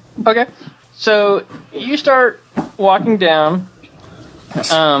 Okay. So you start walking down.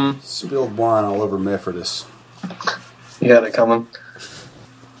 Spilled wine all over Mephrodis. You had it coming.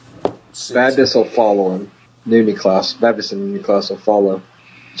 Baptist will follow him. Baptist and Uniclaus will follow.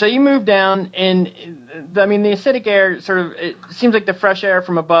 So you move down, and the acidic air it seems like the fresh air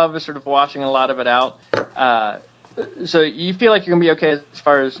from above is sort of washing a lot of it out. So you feel like you're gonna be okay as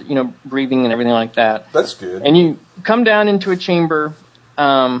far as breathing and everything like that. That's good. And you come down into a chamber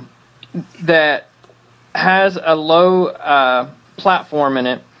that has a low platform in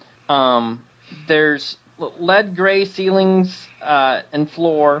it. There's lead gray ceilings and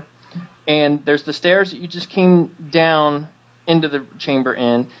floor, and there's the stairs that you just came down into the chamber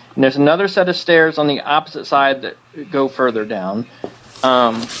in, and there's another set of stairs on the opposite side that go further down.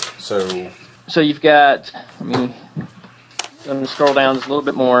 So you've got, I'm going to scroll down just a little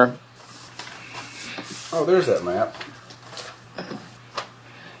bit more. Oh, there's that map.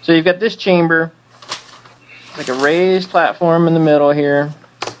 So you've got this chamber, like a raised platform in the middle here.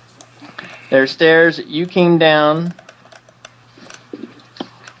 There's stairs that you came down,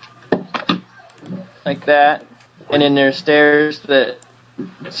 like that. And then there's stairs that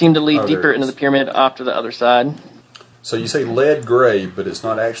seem to lead deeper into the pyramid off to the other side. So you say lead gray, but it's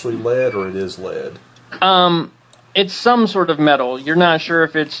not actually lead, or it is lead? It's some sort of metal. You're not sure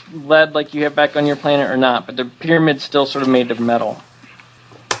if it's lead like you have back on your planet or not, but the pyramid's still sort of made of metal.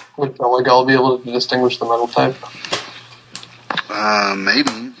 Would Belagal be able to distinguish the metal type?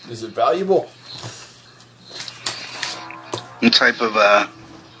 Maybe. Is it valuable? What type of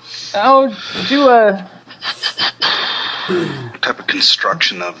Do a... what type of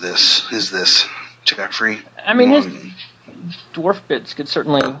construction of this is this, Jeffrey? His dwarf bits could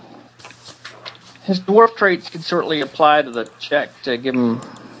certainly... His dwarf traits could certainly apply to the check to give him...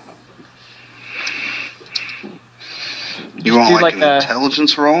 You want like an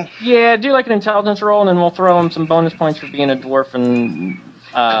intelligence roll? Yeah, do like an intelligence roll, and then we'll throw him some bonus points for being a dwarf and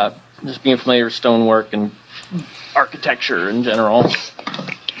just being familiar with stonework and architecture in general.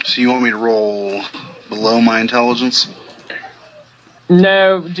 So you want me to roll below my intelligence?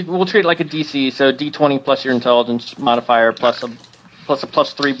 No, we'll treat it like a DC, so D20 plus your intelligence modifier plus a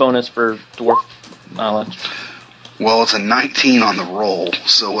 +3 bonus for dwarf knowledge. Well, it's a 19 on the roll,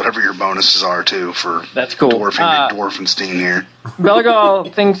 so whatever your bonuses are too for that's cool. Dwarfenstein here.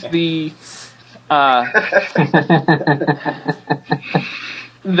 Belagal thinks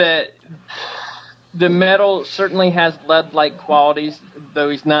that the metal certainly has lead-like qualities, though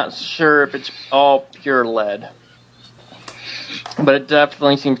he's not sure if it's all pure lead. But it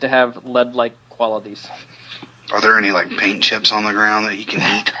definitely seems to have lead-like qualities. Are there any paint chips on the ground that he can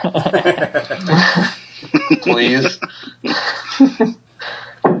eat? Please.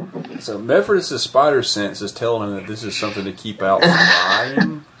 So Mephrodis' spider sense is telling him that this is something to keep out from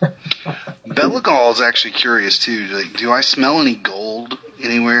dying. Belagal is actually curious too. Do I smell any gold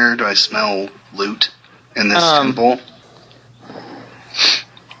anywhere? Do I smell loot in this temple?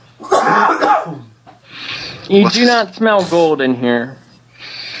 You do not smell gold in here.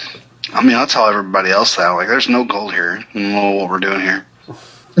 I'll tell everybody else that. There's no gold here. I don't know what we're doing here.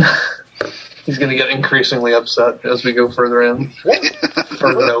 He's going to get increasingly upset as we go further in.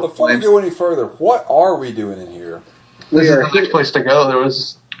 Before we go any further, what are we doing in here? This is the next place to go. There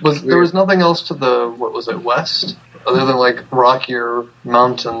was nothing else to the west, other than rockier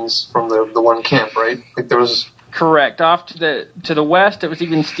mountains from the one camp, right? There was. Correct. Off to the west, it was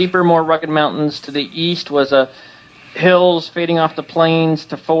even steeper, more rugged mountains. To the east was hills fading off the plains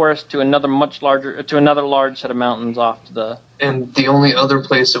to forest to another large set of mountains off to the. And the only other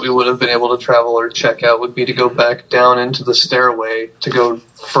place that we would have been able to travel or check out would be to go back down into the stairway to go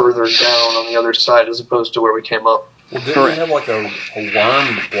further down on the other side as opposed to where we came up. Well, didn't we have a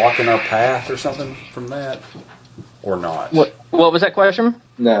worm blocking our path or something from that? Or not? What was that question?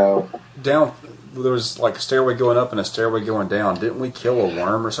 No. Down, there was a stairway going up and a stairway going down. Didn't we kill a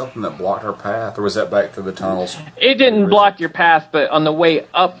worm or something that blocked our path? Or was that back to the tunnels? It didn't block your path, but on the way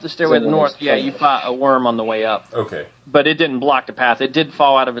up the stairway to the north, you fought a worm on the way up. Okay. But it didn't block the path. It did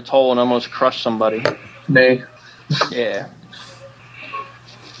fall out of its hole and almost crush somebody. Nay. Yeah.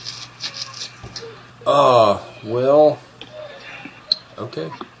 Well, okay.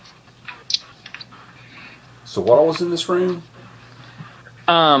 So what all was in this room?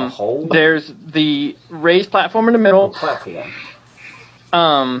 A hole? There's the raised platform in the middle. Platform.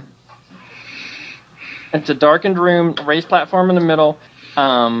 It's a darkened room, raised platform in the middle.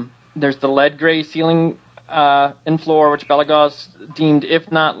 There's the lead gray ceiling and floor, which Belagal's deemed, if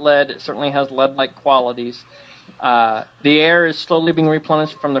not lead, it certainly has lead-like qualities. The air is slowly being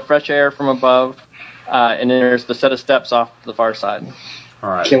replenished from the fresh air from above, and then there's the set of steps off to the far side. All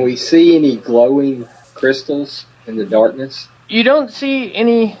right. Can we see any glowing crystals in the darkness? You don't see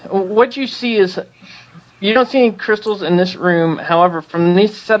any. What you see is you don't see any crystals in this room. However, from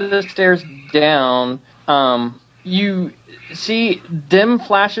this set of stairs down, you see dim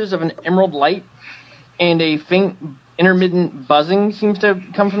flashes of an emerald light, and a faint intermittent buzzing seems to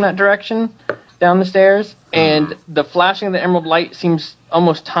come from that direction down the stairs. And the flashing of the emerald light seems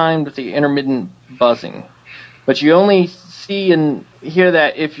almost timed with the intermittent buzzing. But you only see and hear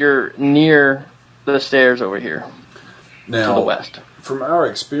that if you're near the stairs over here. Now, to the west. From our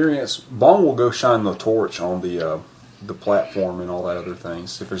experience, Bong will go shine the torch on the platform and all that other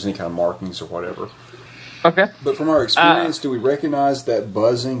things, if there's any kind of markings or whatever. Okay. But from our experience, do we recognize that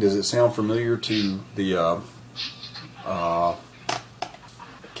buzzing? Does it sound familiar to the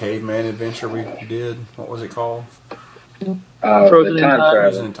caveman adventure we did? What was it called? Frozen The time travel.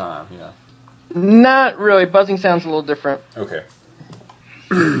 Frozen in Time, yeah. Not really. Buzzing sounds a little different. Okay.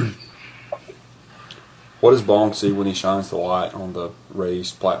 What does Bong see when he shines the light on the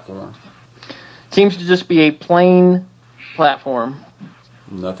raised platform? Seems to just be a plain platform.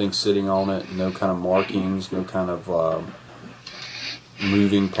 Nothing sitting on it, no kind of markings, no kind of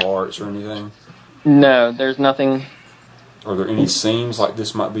moving parts or anything? No, there's nothing. Are there any seams like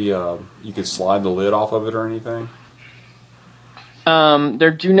this might be, you could slide the lid off of it or anything?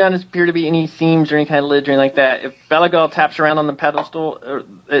 There do not appear to be any seams or any kind of lids or anything like that. If Belagal taps around on the pedestal, or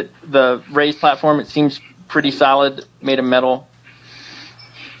the raised platform, it seems pretty solid, made of metal.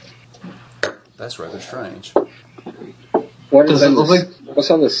 That's rather strange. What Does is it on look the, like-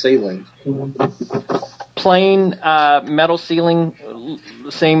 what's on the ceiling? Plain metal ceiling,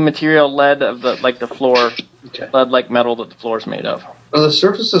 same material, lead of the floor, Okay. lead-like metal that the floor is made of. Are the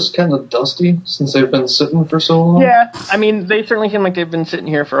surfaces kind of dusty since they've been sitting for so long? Yeah, I mean, they certainly seem like they've been sitting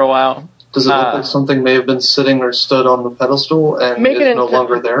here for a while. Does it look like something may have been sitting or stood on the pedestal and Make it is no into-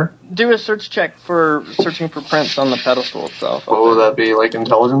 longer there? Do a search check for searching for prints on the pedestal itself. What would that be, like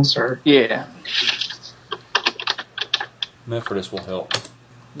intelligence or? Yeah. Mephrodis will help.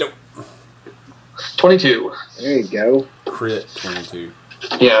 22. There you go. Crit 22.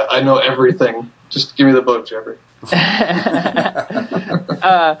 Yeah, I know everything. Just give me the book, Jeffrey.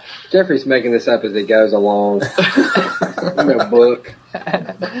 Jeffrey's making this up as he goes along. No book.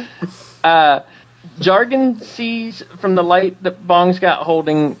 Jargon sees from the light that Bong's got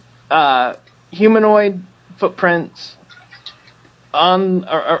holding humanoid footprints on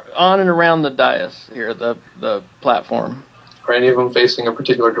and around the dais here, the platform. Are any of them facing a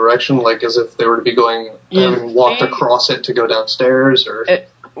particular direction, like as if they were to be going, having walked across it to go downstairs, or?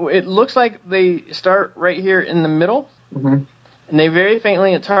 It looks like they start right here in the middle, Mhm. and they very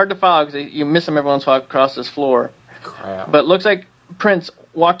faintly, it's hard to follow because you miss them every once in a while across this floor. Crap. But it looks like Prince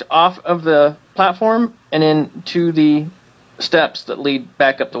walked off of the platform and into the steps that lead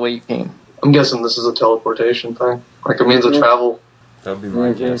back up the way you came. I'm guessing this is a teleportation thing, like a means of travel. That would be my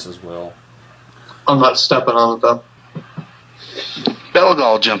Mhm. guess as well. I'm not stepping on it though.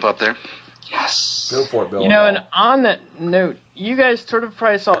 Belagal will jump up there. Yes. Go for it, Bill. You know, and on that note, you guys sort of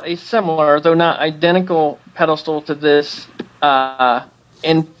probably saw a similar, though not identical, pedestal to this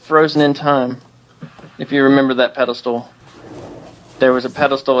in Frozen in Time. If you remember that pedestal, there was a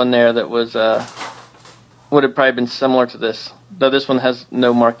pedestal in there that was would have probably been similar to this, though this one has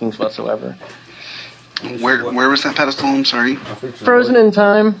no markings whatsoever. Where was that pedestal? I'm sorry. Frozen in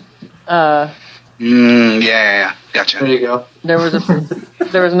Time. Yeah. Gotcha. There you go. There was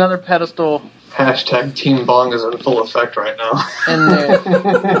another pedestal Hashtag Team Bong is in full effect right now. in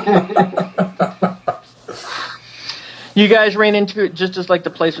there. You guys ran into it just as like the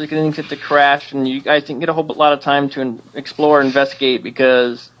place was getting set to crash, and you guys didn't get a whole lot of time to explore, investigate,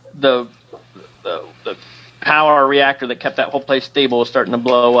 because the power reactor that kept that whole place stable was starting to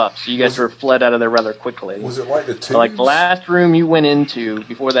blow up. So you guys were fled out of there rather quickly. Was it like the tubes? So like the last room you went into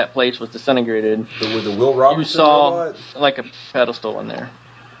before that place was disintegrated, With the Will you Robinson saw robot? like a pedestal in there,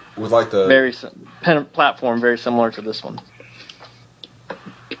 With like the... platform very similar to this one.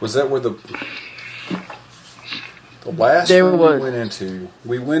 Was that where the last There room was-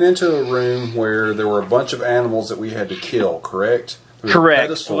 we went into a room where there were a bunch of animals that we had to kill, correct? There was Correct. A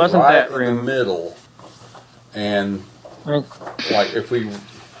pedestal It wasn't right that in room. the middle. And Right. like if we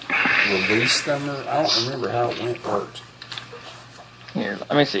released them, or I don't remember how it worked. Here,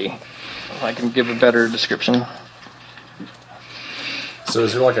 let me see if I can give a better description. So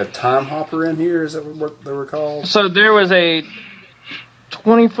is there like a time hopper in here? Is that what they were called? So there was a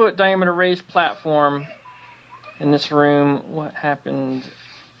 20-foot diameter raised platform in this room. What happened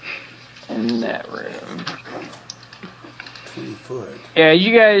in that room? 20 foot. Yeah,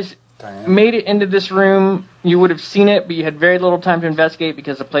 you guys made it into this room, you would have seen it, but you had very little time to investigate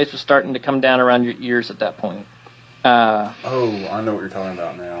because the place was starting to come down around your ears at that point. I know what you're talking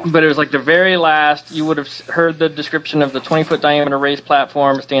about now. But it was like the very last. You would have heard the description of the 20-foot diameter raised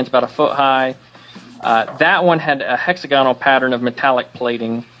platform. It stands about a foot high. That one had a hexagonal pattern of metallic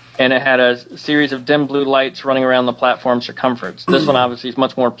plating, and it had a series of dim blue lights running around the platform circumference. This one obviously is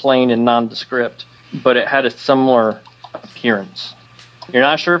much more plain and nondescript, but it had a similar appearance. You're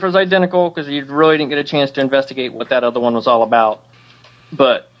not sure if it was identical because you really didn't get a chance to investigate what that other one was all about,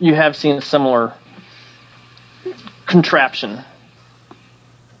 but you have seen a similar contraption.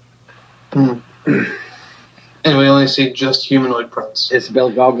 And we only see just humanoid prints. Is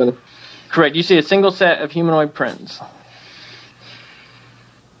Belgal going to... Correct. You see a single set of humanoid prints.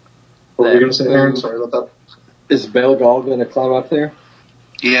 What were you going to say, Aaron? Sorry about that. Is Belgal going to climb up there?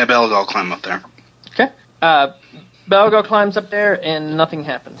 Yeah, Belgal climb up there. Okay. Belgal climbs up there and nothing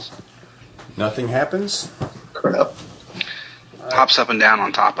happens. Nothing happens? Crap. Hops up and down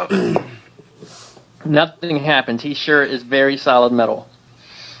on top of it. Nothing happens. He sure is very solid metal.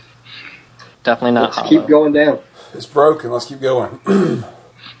 Definitely not Let's hollow. keep going down. It's broken. Let's keep going.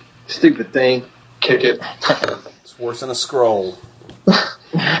 Stupid thing. Kick it. It's worse than a scroll.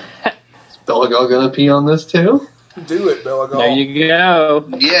 Is Belgal going to pee on this too? Do it, Belgal. There you go.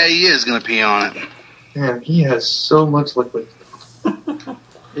 Yeah, he is going to pee on it. Man, he has so much liquid.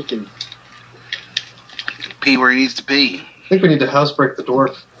 He can... Pee where he needs to pee. I think we need to housebreak the door.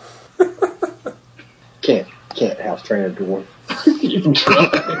 Can't house train a door. You can try.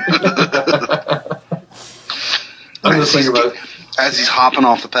 I'm just thinking about it. As he's hopping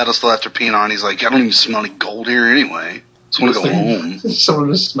off the pedestal after peeing on, he's like, I don't even smell any gold here anyway. I just want to go home.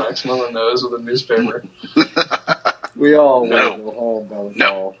 Someone just smacks him on the nose with a newspaper. We all No. want to go home, Belgal.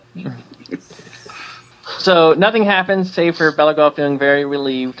 No. So nothing happens save for Belgal feeling very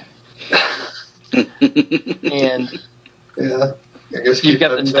relieved. And Yeah. I guess you've keep got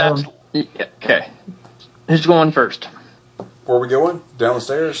the heading steps. down. Yeah, okay. Who's going first? Where are we going? Down the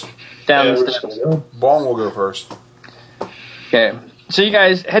stairs? Down Yeah, the we're just steps. gonna go. Bong will go first. Okay. So you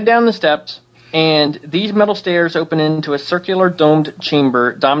guys head down the steps, and these metal stairs open into a circular domed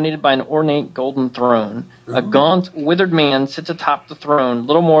chamber dominated by an ornate golden throne. A gaunt, withered man sits atop the throne,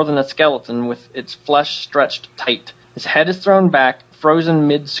 little more than a skeleton with its flesh stretched tight. His head is thrown back, frozen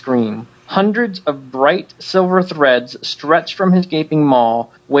mid-scream. Hundreds of bright silver threads stretch from his gaping maw,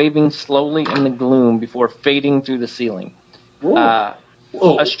 waving slowly in the gloom before fading through the ceiling.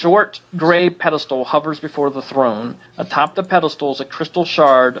 A short gray pedestal hovers before the throne. Atop the pedestal is a crystal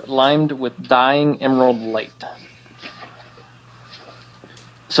shard lined with dying emerald light.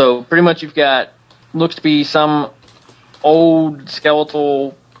 So pretty much you've got, looks to be some old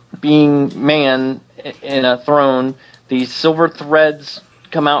skeletal being man in a throne. These silver threads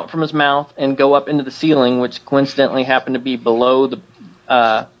come out from his mouth and go up into the ceiling, which coincidentally happen to be below the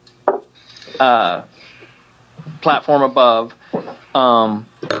platform above.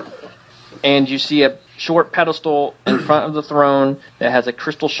 And you see a short pedestal in front of the throne that has a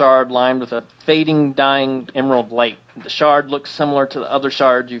crystal shard lined with a fading, dying emerald light. The shard looks similar to the other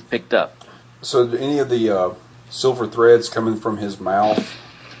shards you've picked up. So do any of the silver threads coming from his mouth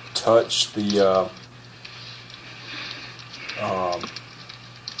touch the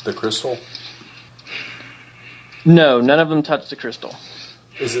crystal? No, none of them touch the crystal.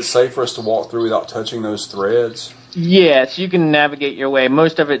 Is it safe for us to walk through without touching those threads? Yes, you can navigate your way.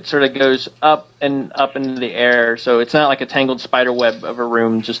 Most of it sort of goes up and up into the air, so it's not like a tangled spider web of a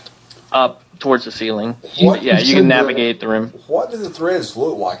room, just up towards the ceiling. What? Yeah, you can navigate the room. What do the threads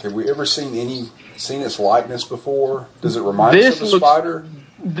look like? Have we ever seen its likeness before? Does it remind us of a spider?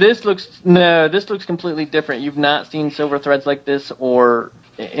 This looks completely different. You've not seen silver threads like this or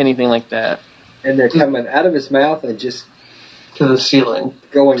anything like that. And they're coming out of his mouth and just To the ceiling.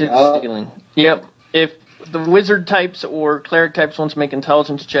 going To the up. ceiling. Yep. If the wizard types or cleric types want to make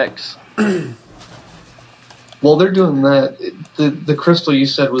intelligence checks, While they're doing that, the crystal you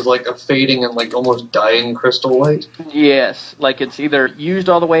said was like a fading and like almost dying crystal light. yes, like it's either used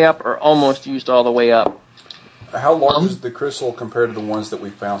all the way up or almost used all the way up. How large is the crystal compared to the ones that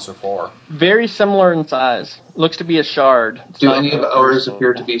we've found so far? Very similar in size. Looks to be a shard. It's Do not any of a ours crystal.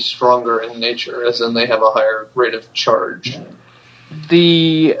 appear to be stronger in nature, as in they have a higher rate of charge?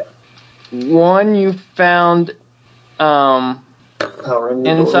 The one you found Power in the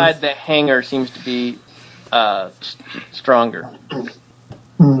inside the hangar seems to be stronger.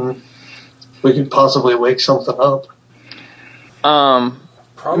 door? We could possibly wake something up.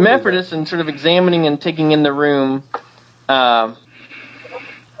 Probably. Mephrodis, and sort of examining and taking in the room,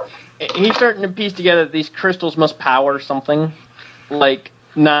 he's starting to piece together that these crystals must power something. Like,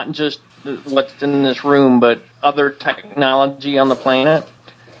 not just what's in this room, but other technology on the planet,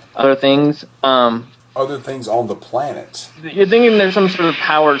 other things. Other things on the planet. You're thinking there's some sort of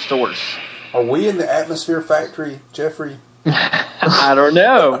power source. Are we in the atmosphere factory, Jeffrey? I don't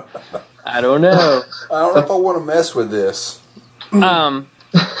know. I don't know. I don't know if I want to mess with this.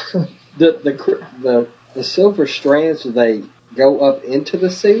 The silver strands, do they go up into the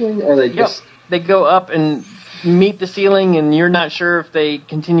ceiling, or they just... They go up and meet the ceiling, and you're not sure if they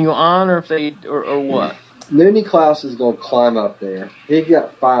continue on or if they or what. Looney Klaus is going to climb up there. He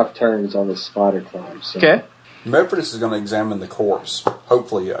got 5 turns on his spider climb. So. Okay. Mephrodis is going to examine the corpse.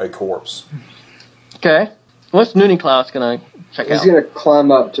 Hopefully a corpse. Okay. What's Looney Klaus going to check out? He's going to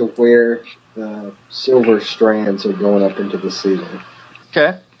climb up to where the silver strands are going up into the ceiling.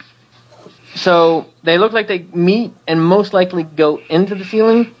 Okay. So they look like they meet and most likely go into the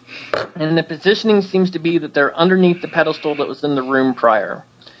ceiling, and the positioning seems to be that they're underneath the pedestal that was in the room prior.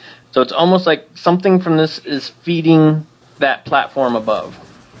 So it's almost like something from this is feeding that platform above.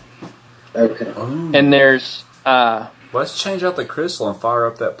 Okay. Ooh. And there's Let's change out the crystal and fire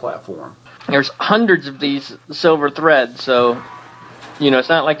up that platform. there's hundreds of these silver threads, so it's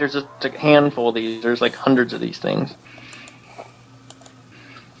not like there's just a handful of these. There's like hundreds of these things.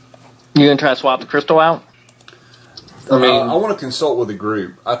 You gonna try to swap the crystal out? I want to consult with the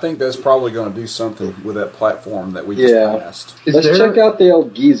group. I think that's probably going to do something with that platform that we just passed. Let's check out the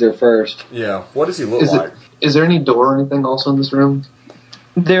old geezer first. Yeah. What does he look like? Is there any door or anything also in this room?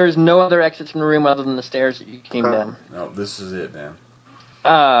 There's no other exits from the room other than the stairs that you came down. No, this is it, man.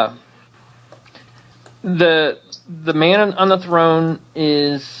 The man on the throne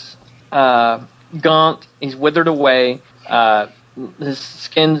is gaunt. He's withered away. His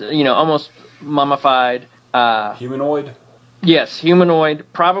skin's almost mummified. Humanoid? Yes, humanoid.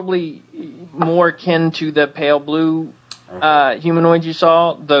 Probably more akin to the pale blue humanoid you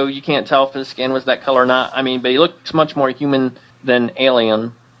saw, though you can't tell if his skin was that color or not. I mean, but he looks much more human than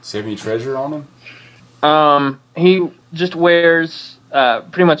alien. Does he have any treasure on him? He just wears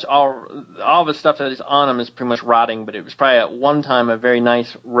pretty much all of his stuff that is on him is pretty much rotting, but it was probably at one time a very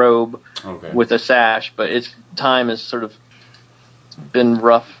nice robe with a sash, but its time has sort of been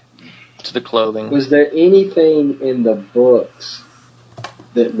rough to the clothing. Was there anything in the books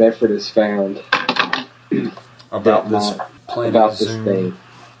that Mephrodis found about this planet about this Zoom? thing?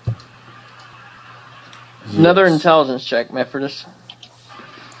 Yes. Another intelligence check, Mephrodis.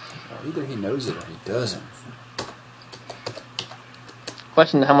 Either he knows it or he doesn't.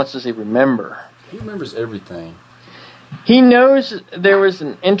 Question, how much does he remember? He remembers everything. He knows there was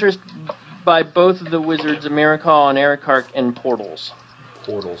an interest by both of the wizards, Amerikal and Erikark, in portals.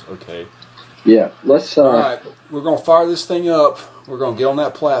 Portals, okay. Yeah, let's... Alright, we're going to fire this thing up. We're going to get on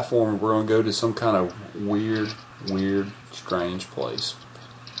that platform. We're going to go to some kind of weird, strange place.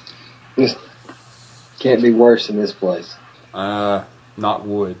 Can't be worse than this place. Not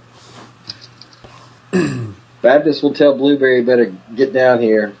wood. Baptist will tell Blueberry better get down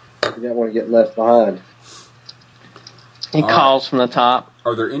here. We don't want to get left behind. He calls from the top.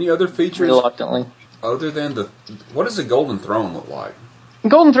 Are there any other features reluctantly other than the... What does the golden throne look like?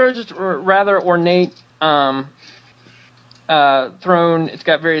 Golden Throne is just a rather ornate throne. It's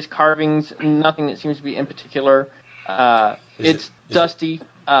got various carvings, nothing that seems to be in particular. It's dusty.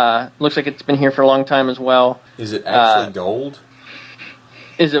 Looks like it's been here for a long time as well. Is it actually gold?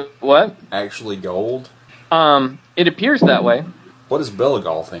 Is it what? Actually gold? It appears that way. What does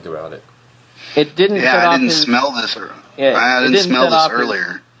Belagal think about it? It didn't set off I didn't his... smell this. Yeah, I didn't smell this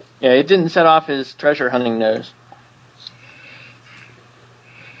earlier. It didn't set off his treasure hunting nose.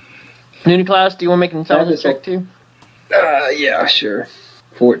 Looney Klaus, do you want to make an intelligence check too? Yeah, sure.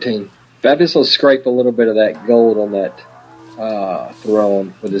 14. Baptist will scrape a little bit of that gold on that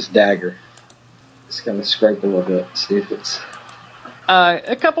throne with his dagger. Just kind of scrape a little bit, see if it's...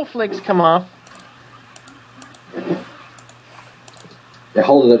 A couple flakes come off. They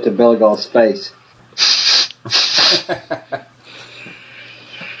hold it up to Belagal's face.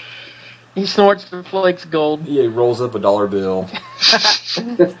 He snorts the flakes gold. He rolls up a $1 bill.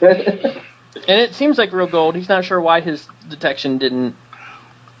 And it seems like real gold. He's not sure why his detection didn't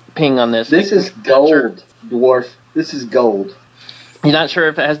ping on this. This is gold, dwarf. This is gold. He's not sure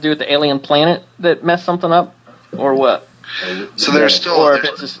if it has to do with the alien planet that messed something up, or what. So there's still... Or if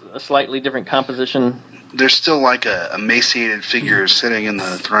it's a slightly different composition. There's still like a emaciated figure sitting in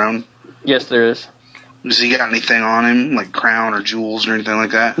the throne? Yes, there is. Does he got anything on him, like crown or jewels or anything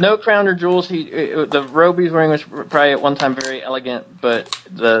like that? No crown or jewels. The robe he's wearing was probably at one time very elegant, but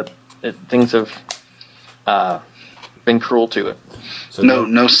things have been cruel to it. So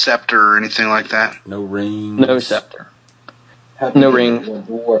no scepter or anything like that? No ring? No scepter. How No can ring. a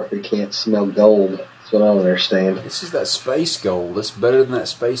dwarf who can't smell gold? That's what I don't understand. This is that space gold. It's better than that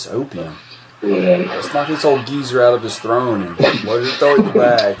space opium. Yeah. Let's knock this old geezer out of his throne and let it throw it in the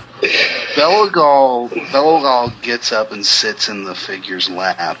bag. Belagol gets up and sits in the figure's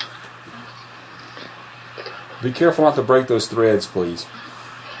lap. Be careful not to break those threads, please.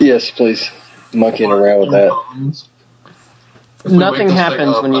 Yes, please. Monkeying around with that. If we Nothing wake this thing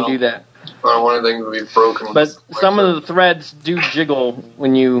happens up, when I you don't- do that. I don't want anything to be broken. But some of the threads do jiggle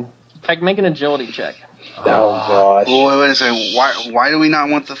when you... Like, make an agility check. Oh gosh. Well, wait a second. Why do we not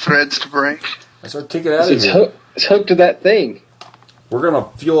want the threads to break? Let's kick it out of here. It's hooked to that thing. We're gonna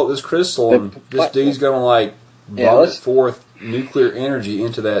fuel up this crystal, and this dude's gonna like Yeah, vomit let's- forth nuclear energy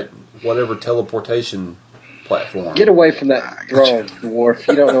into that whatever teleportation platform. Get away from that throne, dwarf.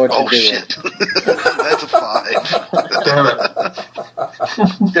 You don't know what Oh you're doing. shit! That's a 5. Damn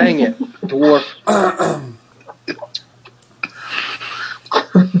it. Dang it, dwarf.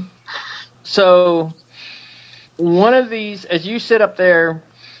 So, one of these, as you sit up there,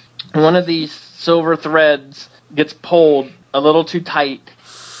 one of these silver threads gets pulled a little too tight,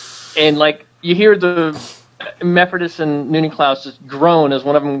 and like you hear the Mephrodis and Nuniklaus just groan as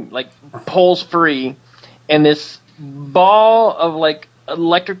one of them like pulls free, and this ball of like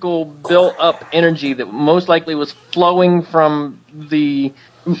electrical built-up energy that most likely was flowing from the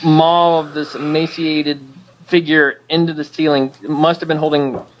maw of this emaciated figure into the ceiling must have been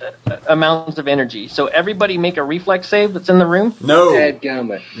holding amounts of energy. So everybody make a reflex save that's in the room. No,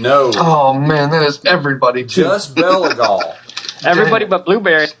 Dadgummit. no, Oh man, that is everybody too. just Belagol. Everybody but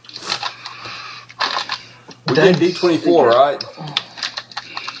Blueberry. We did D24, right?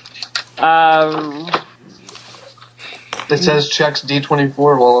 It says checks D24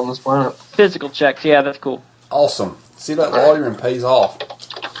 while on this planet. Physical checks. Yeah, that's cool. Awesome. See, that lawyering pays off.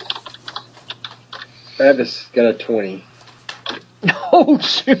 Travis got a 20. Oh,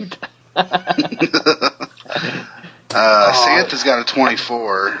 shoot. Santa's got a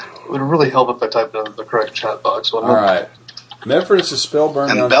 24. It would really help if I typed in the correct chat box, wouldn't All it? right. Mephrodis is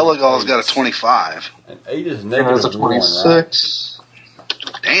spellburned. And down to Belagol's got a 8. 25. And 8 is And there's a negative 1, right? 26.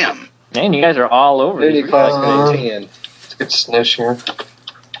 Damn. Man, you guys are all over Duty these. class got a 10. Let's get Snish here.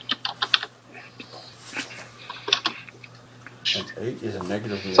 And 8 is a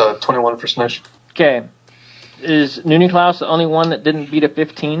negative 1. So 21 for Snish. Okay. Is Nuniklaus the only one that didn't beat a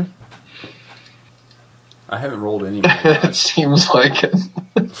 15? I haven't rolled any. It seems like it.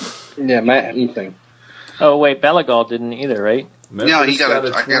 Yeah, Matt, anything. Oh, wait, Belagol didn't either, right? No, he Mephrodis got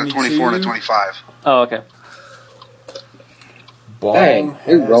I got a 24 and a 22. 25. Oh, okay. Bong Dang,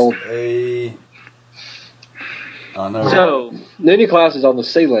 who has rolled? a... I know. So, Noonie class is on the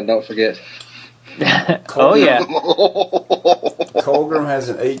ceiling, don't forget. oh, yeah. Colgrim has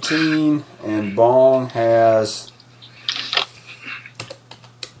an 18, and Bong has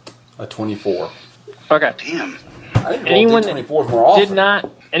a 24. Okay. Damn. I didn't Anyone roll D24s more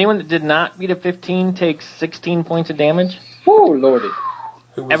often. Anyone that did not beat a 15 takes 16 points of damage. Woo, lordy.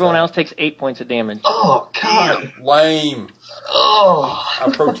 Who was Everyone that? else takes 8 points of damage. Oh, God. Lame. Oh. I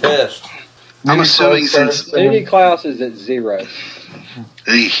protest. I'm assuming since. Noonie class is at 0.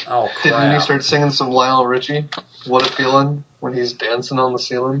 Eek. Oh, Did Mooney crap. start singing some Lionel Richie? What a feeling when he's dancing on the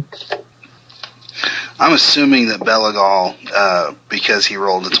ceiling. I'm assuming that Belagol, because he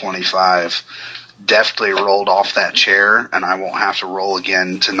rolled a 25, deftly rolled off that chair, and I won't have to roll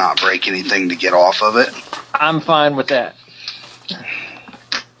again to not break anything to get off of it. I'm fine with that.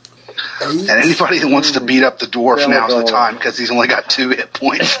 And anybody that wants to beat up the dwarf, now's the time, because he's only got 2 hit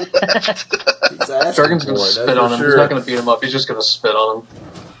points left. He's asking Jargon's for going to it, spit that's on for him. sure. He's not going to beat him up. He's just going to spit on him.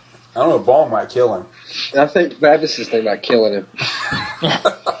 I don't know, Bong might kill him. I think Baptist is thinking about killing him.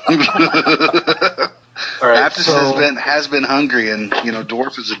 All right, Baptist so has been hungry, and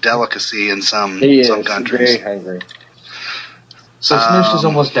dwarf is a delicacy in some He is countries. very hungry. Snish is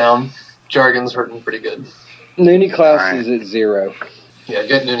almost down. Jargon's hurting pretty good. Noonie class Alright. is at 0. Yeah,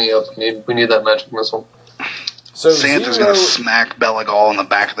 get Noonie up. We need that magic missile. So Santa's Zero, going to smack Belagol in the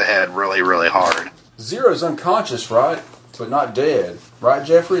back of the head really, really hard. Zero's unconscious, right? But not dead. Right,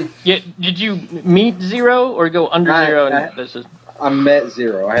 Jeffrey? Yeah, did you meet 0 or go under I- 0? I- This is, I'm at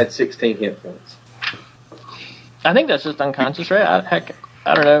 0. I had 16 hit points. I think that's just unconscious, right?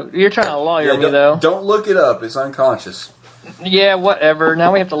 I don't know. You're trying to lawyer me, don't, though. don't look it up. It's unconscious. Yeah, whatever.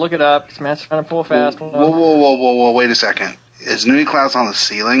 Now we have to look it up because Matt's trying to pull a fast one. Whoa, wait a second. Is Noonie Klaus on the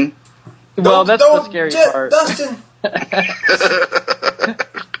ceiling? Well, that's the scary part. Dustin!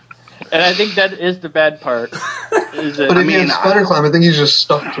 And I think that is the bad part. Is that, But if he had spider climb, I think he's just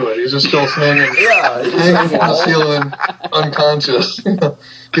stuck to it. He's just still hanging from the ceiling, unconscious.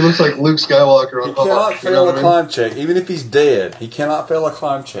 He looks like Luke Skywalker on He cannot fail a climb check, even if he's dead. He cannot fail a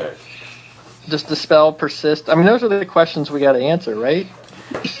climb check. does the spell persist? I mean, those are the questions we got to answer, right?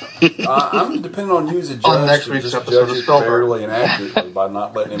 I'm depending on you as a judge On next to week's just episode judge of it Spellbook. fairly and accurately by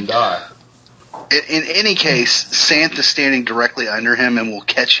not letting him die. In any case, Santh is standing directly under him and will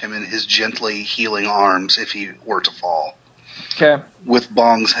catch him in his gently healing arms if he were to fall. Okay. With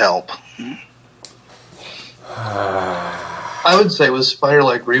Bong's help. I would say with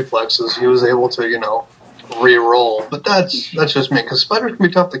spider-like reflexes, he was able to, re-roll. But that's just me, because spiders can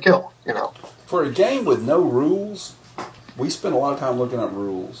be tough to kill, For a game with no rules, we spend a lot of time looking up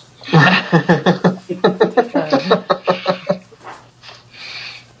rules.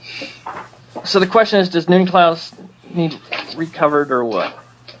 So the question is, does Noonclaus need recovered or what?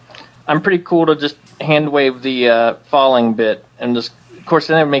 I'm pretty cool to just hand wave the falling bit, and just, of course,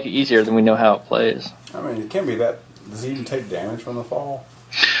 then it would make it easier, then we know how it plays. I mean, it can't be that. Does he even take damage from the fall?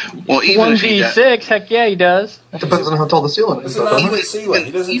 Well, even if he does, 1d6, heck yeah, he does. Depends on how tall the ceiling is. It's not even ceiling.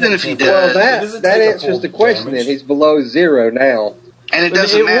 He doesn't even take if he damage. does- Well, He doesn't that take a answers full the question. damage. Then he's below 0 now. and it But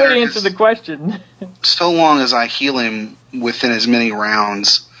doesn't it matter. would answer 'cause the question. so long as I heal him within as many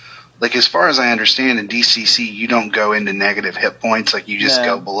rounds, like as far as I understand in DCC, you don't go into negative hit points. Like you just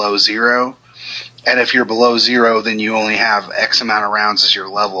No. go below 0. And if you're below 0, then you only have X amount of rounds as your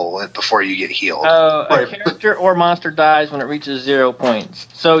level before you get healed. A Right. character or monster dies when it reaches 0 points.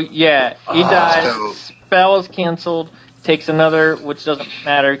 So, yeah, he dies, So- spell is canceled, takes another, which doesn't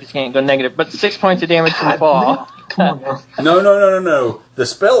matter because he can't go negative, but 6 points of damage from fall. Come on now. No. The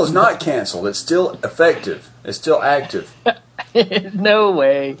spell is not canceled. It's still effective. It's still active. No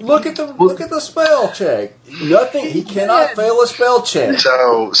way. Look at the spell check. Nothing. He cannot fail a spell check.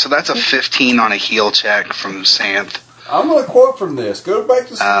 So that's a 15 on a heal check from Santh. I'm going to quote from this. Go back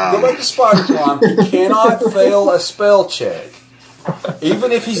to Spider Climb. He cannot fail a spell check,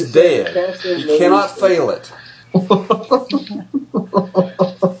 even if he's dead. He cannot fail it.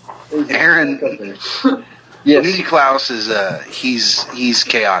 Aaron, Yes, Noonclaus is he's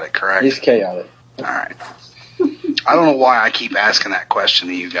chaotic, correct? he's chaotic. All right. I don't know why I keep asking that question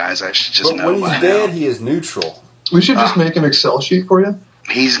to you guys. I should just But know when he's by dead, now. he is neutral. We should just make an Excel sheet for you.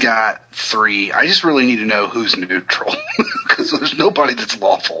 He's got 3. I just really need to know who's neutral because there's nobody that's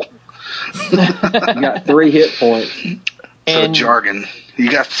lawful. You got 3 hit points. For And, jargon, you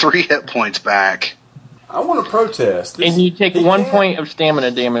got 3 hit points back. I want to protest. and you take He 1 can't- point of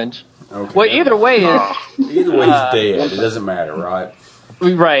stamina damage. Okay. Well, either way is Oh, Either way, he's dead. It doesn't matter, right?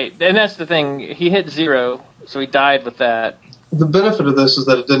 right, and that's the thing. He hit 0, so he died with that. The benefit of this is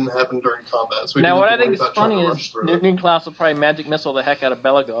that it didn't happen during combat. So we Now, didn't what I have to think worry is about trying funny to is rush through it. Noonclaus will probably magic missile the heck out of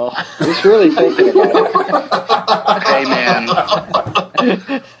Belagal. He's really thinking about it. hey man,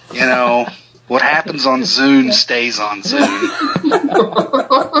 what happens on Zune stays on Zune.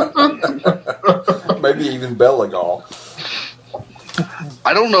 Maybe even Belagal.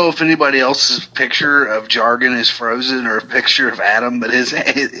 I don't know if anybody else's picture of Jargon is frozen or a picture of Adam, but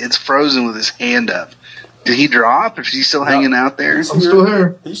it's frozen with his hand up. Did he drop? Is he still hanging out there? I'm still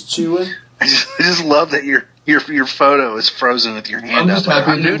here. He's chewing. I just love that your photo is frozen with your I'm hand just up.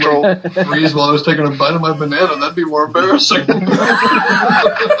 happy I'm to neutral. freeze while I was taking a bite of my banana. That'd be more embarrassing.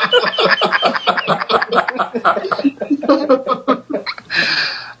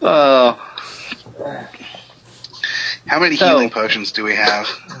 How many healing potions do we have?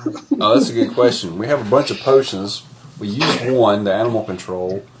 Oh, that's a good question. We have a bunch of potions. We used one, the animal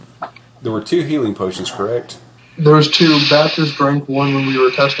control. There were 2 healing potions, correct? There was 2. Baptist drank one when we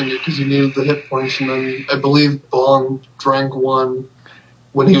were testing it because he needed the hit points, and then I believe Bong drank one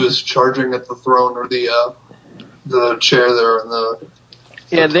when he was charging at the throne or the chair there in the.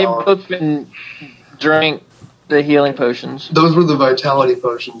 Yeah, they've tower. both been drank the healing potions. Those were the vitality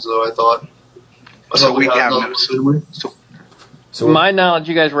potions, though. I thought. So we had have those, no- did we? So To my knowledge,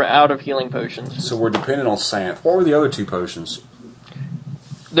 you guys were out of healing potions. So we're dependent on Santh. What were the other 2 potions?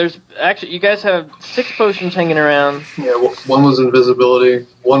 There's actually, you guys have 6 potions hanging around. Yeah, one was invisibility.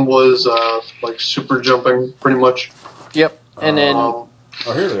 One was like super jumping, pretty much. Yep, and then Oh,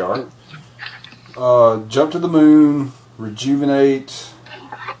 here they are. Jump to the moon, rejuvenate,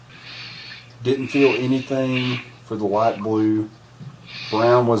 didn't feel anything for the light blue.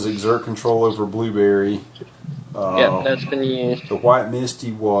 Brown was exert control over blueberry. yep, that's been used. The white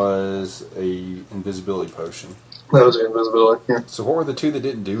misty was a invisibility potion. That was the invisibility. Yeah. So what were the 2 that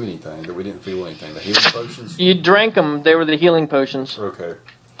didn't do anything, that we didn't feel anything? The healing potions? You drank them; they were the healing potions, Okay.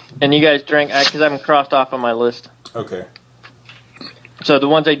 and you guys drank because I have them crossed off on my list. Okay. So the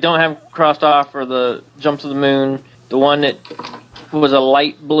ones they don't have crossed off are the Jump to the Moon, the one that was a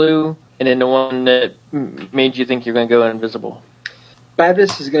light blue, and then the one that made you think you're going to go invisible.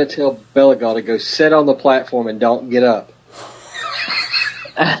 Baptist is going to tell Belagal to go sit on the platform and don't get up.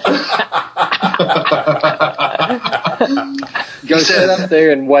 Go sit up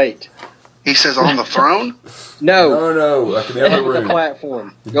there and wait. He says on the throne? No, like in the other on the room.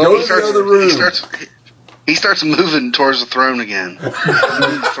 platform. Go to the other room. He starts moving towards the throne again.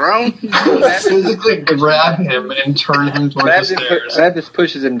 The throne? Physically grab him and turn him towards the stairs. Baptist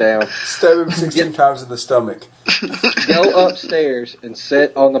pushes him down. Stab him 16 times in the stomach. Go upstairs and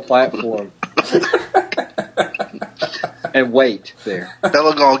sit on the platform. And wait there.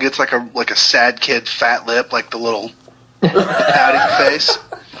 Belagal gets like a sad kid fat lip, like the little pouting face.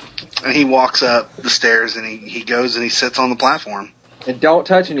 And he walks up the stairs and he goes and he sits on the platform. And don't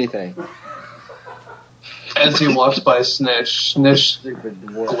touch anything. As he walks by Snitch, Snitch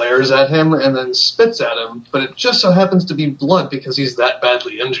glares at him and then spits at him, but it just so happens to be blood because he's that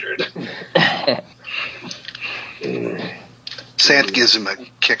badly injured. Santh gives him a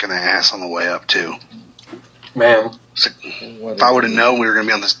kick in the ass on the way up, too. Man. So, if I would have known we were going to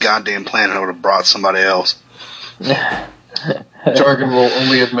be on this goddamn planet, I would have brought somebody else. Jargon will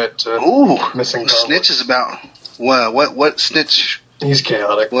only admit to missing Snitch is about... What Snitch... He's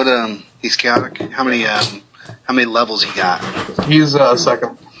chaotic. He's chaotic. How many levels he got? He's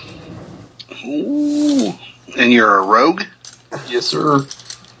second. Ooh. And you're a rogue? Yes, sir.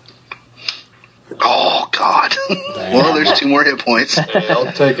 Oh, God. Well, there's 2 more hit points. Hey,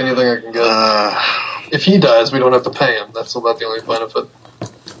 I'll take anything I can get. If he dies, we don't have to pay him. That's about the only benefit.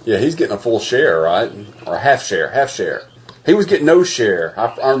 Yeah, he's getting a full share, right? Or half share. He was getting no share.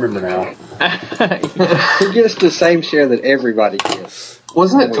 I remember now. He gets the same share that everybody gets.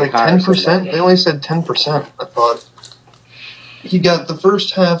 Wasn't it like 10%? They only said 10%, I thought. He got the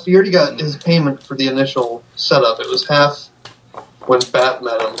first half. He already got his payment for the initial setup. It was half when Bat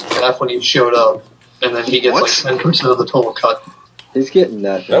met him, half when he showed up, and then he gets like 10% of the total cut. He's getting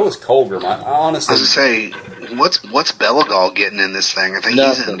nothing. That was Colgrim. I honestly... I was going to say, what's Belagal getting in this thing? I think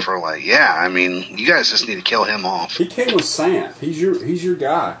he's in for I mean, you guys just need to kill him off. He came with Santh. He's your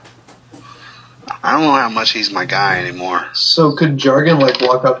guy. I don't know how much he's my guy anymore. So could Jargon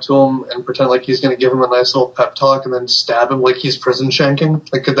walk up to him and pretend like he's going to give him a nice little pep talk and then stab him like he's prison shanking?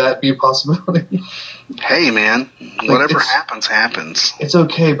 Could that be a possibility? Hey, man, whatever happens. It's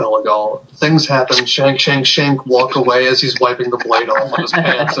okay, Belagal. Things happen. Shank, shank, shank. Walk away as he's wiping the blade off on his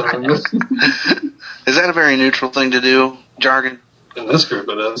pants. Is that a very neutral thing to do, Jargon? In this group,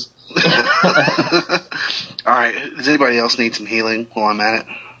 it is. All right. Does anybody else need some healing while I'm at it?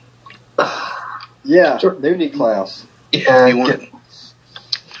 Yeah, sure. Nudie Klaus. Yeah, you want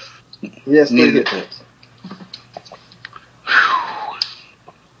Yes, they get this.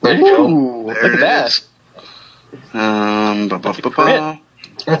 There you go. There it is.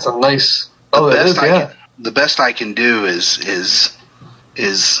 That's a nice. Oh, it is. Yeah. The best I can do is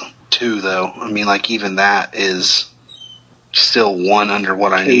 2 though. I mean, even that is still 1 under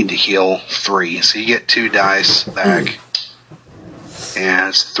what I need to heal 3. So you get 2 dice back, and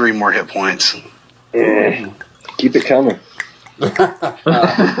it's 3 more hit points. Keep it coming.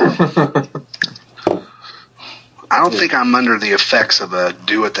 I don't think I'm under the effects of a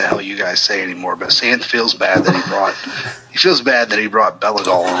do what the hell you guys say anymore, but Santh feels bad that he brought Belagal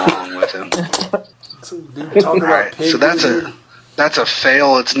along with him. All right, so that's a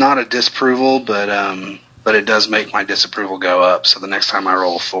fail. It's not a disapproval, but it does make my disapproval go up. So the next time I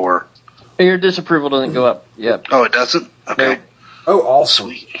roll a 4, your disapproval doesn't go up. Yep. Oh, it doesn't. Okay. No. Oh,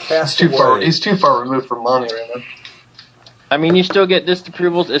 awesome. Sweet. He's too far removed from Monty right now. I mean, you still get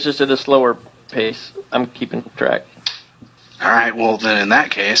disapprovals. It's just at a slower pace. I'm keeping track. All right. Well, then in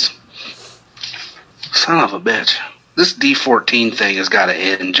that case, son of a bitch, this D14 thing has got to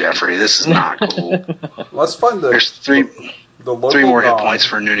end, Jeffrey. This is not cool. Let's find There's 3 more hit points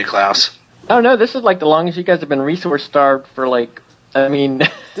for Nudie Klaus. Oh no, this is the longest you guys have been resource starved for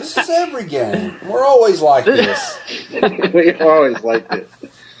This is every game. We're always like this. We're always like this.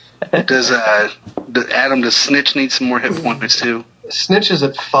 Does Snitch need some more hit points too? Snitch is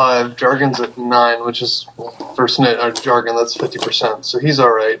at 5, Jargon's at 9, which is for Jargon that's 50%. So he's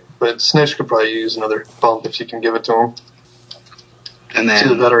all right, but Snitch could probably use another bump if you can give it to him. And then it's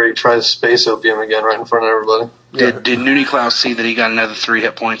either that or he tries space opium again right in front of everybody. Did Nudie Klaus see that he got another 3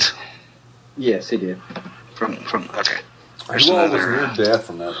 hit points? Yes, he did. From okay. There's another near death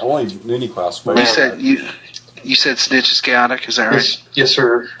from that. Only Nudie Klaus. You said Snitch is chaotic. Is that right? Yes,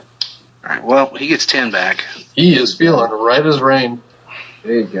 sir. All right. Well, he gets 10 back. He is feeling right as rain.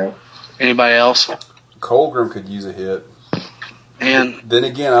 There you go. Anybody else? Colgrim could use a hit. And Then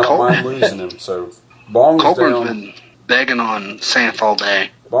again, I don't mind losing him. So Bong is Colburn's down. been begging on Santh all day.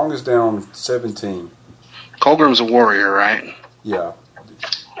 Bong is down 17. Colgrim's a warrior, right? Yeah,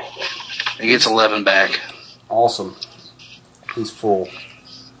 He gets 11 back. awesome. He's full.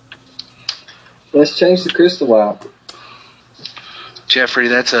 Let's change the crystal out. Jeffrey,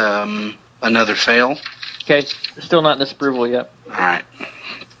 that's another fail. Okay, still not disapproval yet. All right.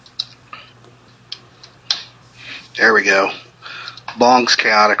 There we go. Bong's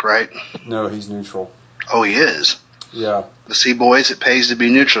chaotic, right? No, he's neutral. Oh, he is. Yeah, But see, boys, it pays to be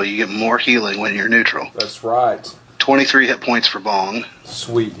neutral. You get more healing when you're neutral. that's right. 23 hit points for Bong.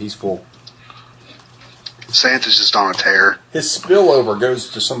 Sweet, he's full. Santa's just on a tear. His spillover goes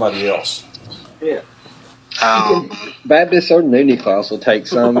to somebody else. Yeah. Baptist or Noonie will take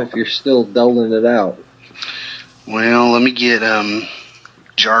some if you're still doling it out. Well, let me get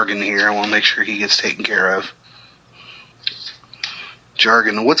Jargon here. I want to make sure he gets taken care of.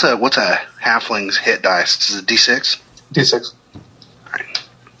 Jargon, what's a halfling's hit dice? Is it D6? D6. All right.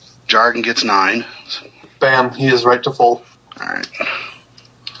 Jargon gets 9. Bam, he is right to full. All right.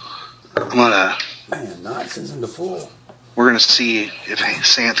 I'm gonna. Man, 9 sends him to full. We're gonna see if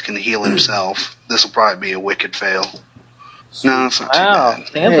Santh can heal himself. This will probably be a wicked fail. No, it's not too Wow, bad.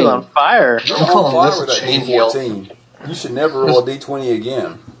 Santa's on fire. I'm calling Fire this with a that chain heal. D14. You should never roll a D20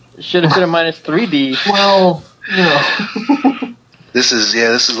 again. Should have been a minus 3D. Well, you know. This is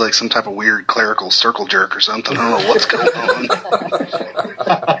like some type of weird clerical circle jerk or something. I don't know what's going on.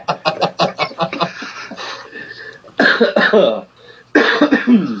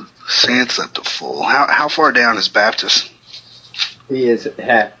 Santh's up to full. How far down is Baptist? He is at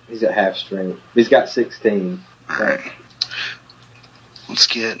half. He's at half strength. He's got 16. All right. Let's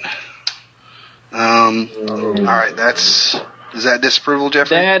get. All right. Is that disapproval,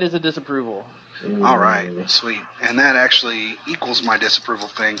 Jeffrey? That is a disapproval. All right. Sweet. And that actually equals my disapproval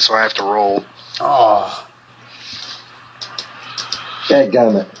thing, so I have to roll. Oh,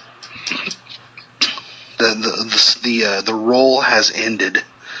 Dadgummit. The roll has ended.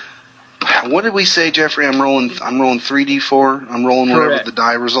 What did we say, Jeffrey? I'm rolling 3d4. I'm rolling whatever Correct. the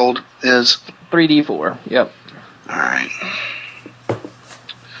die result is. 3D4. Yep. All right.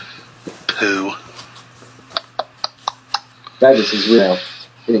 Poo. Baptist is real.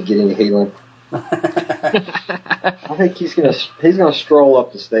 He didn't get any healing. I think he's gonna stroll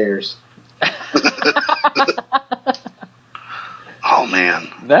up the stairs. Oh man,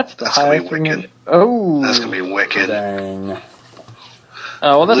 That's the That's gonna be highest. we can- wicked. Oh. that's gonna be wicked. dang.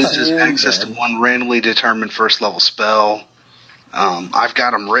 Oh, well, that's Loses not access to one randomly determined first level spell. I've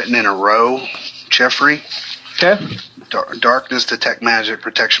got them written in a row. Jeffrey, okay. darkness, detect magic,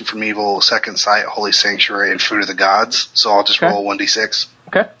 protection from evil, second sight, holy sanctuary, and fruit of the gods. So I'll just Okay. roll 1d6.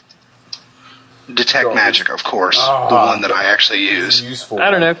 Okay. Detect Darkness. magic, of course, the Ah. one that I actually He's use. useful. I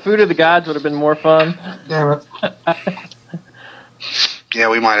don't know. Food of the Gods would have been more fun. Damn it. Yeah,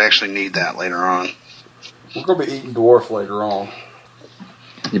 we might actually need that later on. We're going to be eating dwarf later on.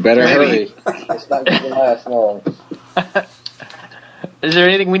 You better Maybe. hurry. It's not going to last long. Is there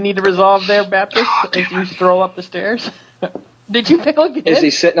anything we need to resolve there, Baptist? Oh, if damn you stroll up the stairs? Did you fail again? Is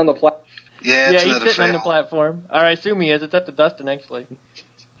he sitting on the platform? Yeah, yeah, it's he's another sitting on the fail. platform. Or I assume he is. It's up to Dustin, actually.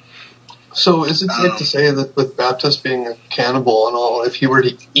 So is it safe to say that with Baptist being a cannibal and all, if he were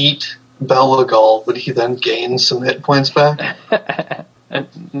to eat Belagal, would he then gain some hit points back?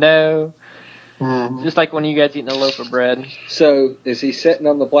 No. Hmm. Just like when you guys eating a loaf of bread. So, is he sitting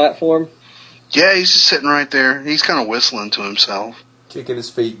on the platform? Yeah, he's just sitting right there. He's kind of whistling to himself. Kicking his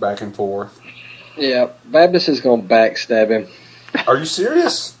feet back and forth. Yeah. Baptist is going to backstab him. Are you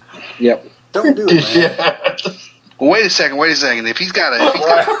serious? Yep. Don't do it, man. Yeah. Well, wait a second. If he's got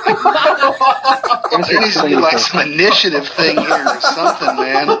there needs to be like some initiative thing here or something,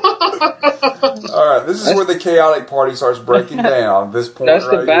 man. Alright, this is where the chaotic party starts breaking down. This point That's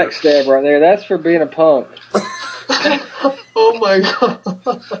the right here. backstab right there. That's for being a punk. Oh my god.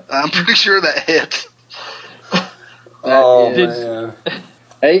 I'm pretty sure that hits. Oh, That is man.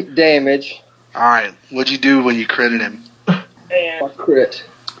 8 damage. All right, what'd you do when you critted him? I crit.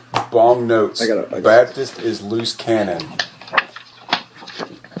 Bong notes. I got it. Baptist is loose cannon.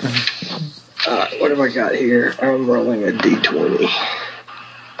 What have I got here? I'm rolling a d20.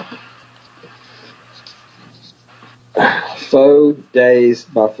 Foe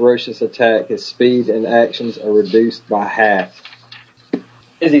dazed by ferocious attack. His speed and actions are reduced by half.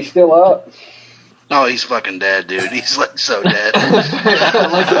 Is he still up? Oh, he's fucking dead, dude. He's like so dead. I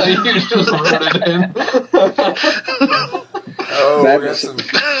like that you just wrote it in. Oh, we got Baptist. some.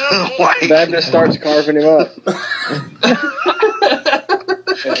 Like, Baptist starts carving him up.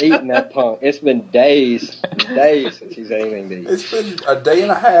 And eating that punk. It's been days. days since he's anything to eat. It's been a day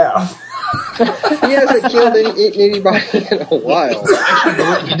and a half. He hasn't killed anybody in a while. Actually, you know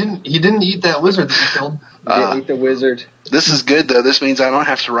what? He didn't eat that wizard that you killed. He didn't eat the wizard. This is good, though. This means I don't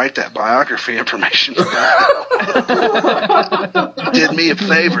have to write that biography information. Did me a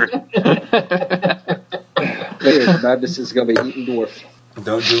favor. Later, Baptist is going to be eating dwarf.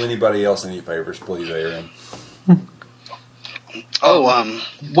 Don't do anybody else any favors, please, Aaron.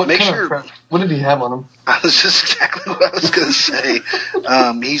 What make kind sure. of crap? What did he have on him? I was just exactly what I was going to say.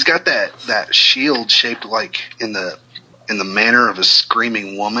 He's got that shield shaped like in the manner of a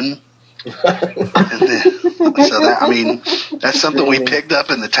screaming woman. And then, that's something we picked up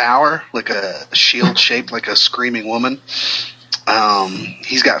in the tower, like a shield shaped like a screaming woman.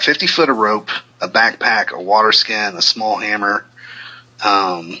 He's got 50 foot of rope, a backpack, a water skin, a small hammer,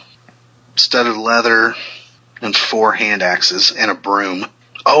 studded leather, and 4 hand axes and a broom.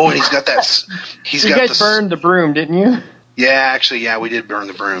 Oh, and he's got that. You guys burned the broom, didn't you? Yeah, actually, we did burn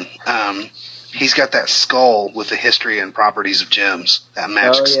the broom. He's got that skull with the history and properties of gems. That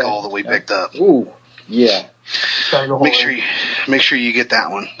magic skull that we picked up. Ooh, yeah. Make sure you get that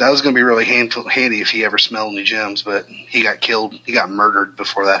one. That was going to be really handy if he ever smelled any gems, but he got killed. He got murdered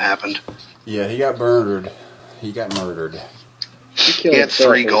before that happened. Yeah, he got murdered. He had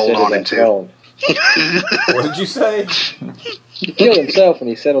 3 gold on him too. What did you say? He killed himself when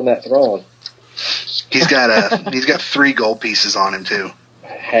he sat on that throne. He's got 3 gold pieces on him too.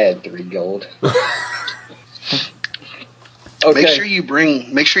 Had 3 gold. Okay. Make sure you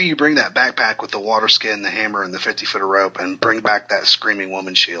bring that backpack with the water skin, the hammer, and the 50 foot of rope, and bring back that screaming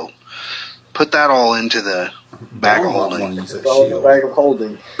woman shield. Put that all into the bag of holding. It's all in the bag of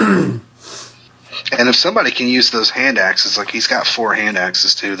holding. And if somebody can use those hand axes, like he's got 4 hand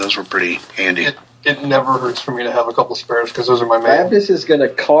axes too, those were pretty handy. It never hurts for me to have a couple spares because those are my main. Baptist is going to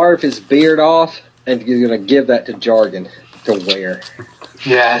carve his beard off, and he's going to give that to Jargon to wear.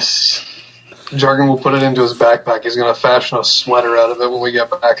 Yes. Jargon will put it into his backpack. He's going to fashion a sweater out of it when we get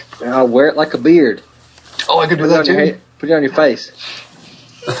back. I'll wear it like a beard. Oh, I could do that too. Put it on your face.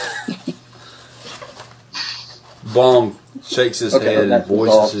 Bong shakes his head and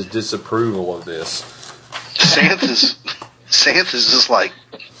voices his disapproval of this. Santh is just like...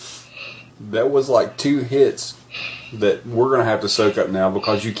 That was like 2 hits that we're going to have to soak up now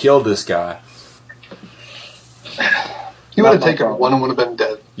because you killed this guy. He would have taken one and would have been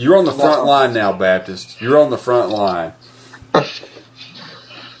dead. You're on the front line now, Baptist. You're on the front line. Are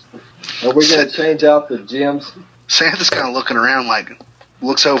we going to change out the gems? Santh is kind of looking around, like,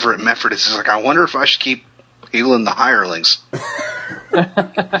 looks over at Mephrodis. He's like, I wonder if I should keep healing the hirelings.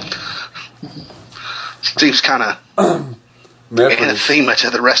 Seems kind of anathema to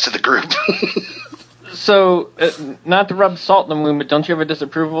the rest of the group. So, not to rub salt in the wound, but don't you have a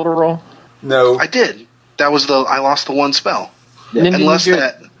disapproval to roll? No. I did. I lost the 1 spell. Yeah. Unless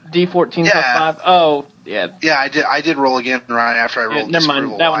that D14 plus 5. Oh, yeah. Yeah, I did roll again right after I rolled. Never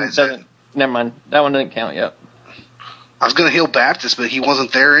mind. That one doesn't. Never mind. That one doesn't count yet. I was going to heal Baptist, but he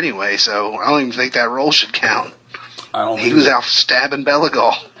wasn't there anyway, so I don't even think that roll should count. He was out stabbing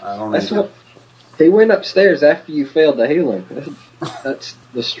Belagal. I don't know. He went upstairs after you failed to heal him. That's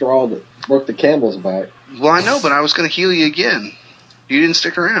the straw that broke the camel's back. Well, I know, but I was going to heal you again. You didn't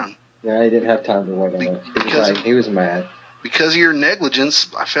stick around. Yeah, he didn't have time to wait on it. He was mad. Because of your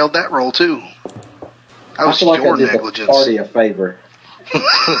negligence, I failed that roll too. That was I feel like your I did negligence. the party a favor. I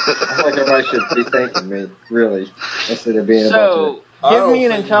feel like everybody should be thanking me, really, instead of being a bunch of... Give me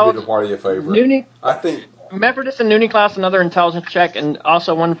an intelligence. Party a favor. I think Mephrodis and Noonie another intelligence check, and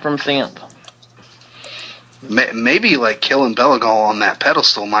also one from Santh. Maybe like killing Belagal on that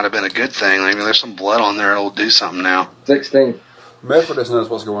pedestal might have been a good thing. I mean, there's some blood on there. It'll do something now. 16. Mephrodis knows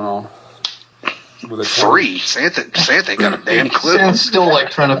what's going on. With 3. Santh ain't got a damn clue. Santh's still like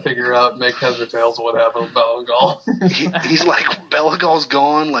trying to figure out, make heads or tails of what happened with Belagal. He's like, Belagal's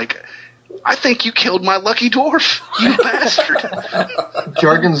gone. Like, I think you killed my lucky dwarf, you bastard.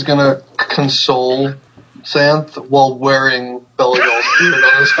 Jargon's gonna console Santh while wearing Belagal's beard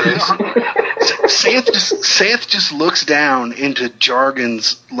on his face. Santh just looks down into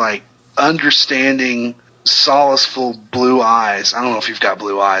Jargon's like understanding, solaceful blue eyes. I don't know if you've got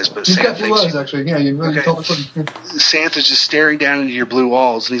blue eyes, but He's Santh got blue eyes, actually. Yeah, you really tell the Santh is just staring down into your blue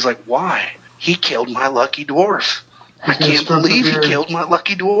walls, and he's like, "Why? He killed my lucky dwarf. I can't believe he killed my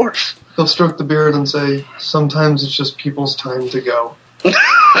lucky dwarf." He'll stroke the beard and say, "Sometimes it's just people's time to go."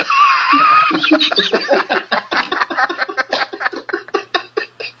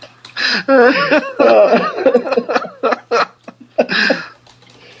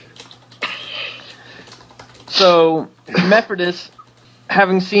 So, Mephrodis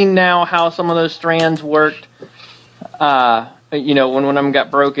having seen now how some of those strands worked, when one of them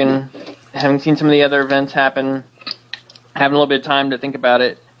got broken, having seen some of the other events happen, having a little bit of time to think about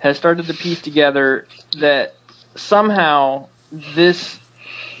it, has started to piece together that somehow this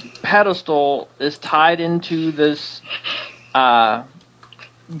pedestal is tied into this gaunt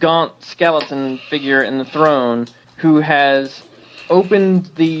skeleton figure in the throne who has opened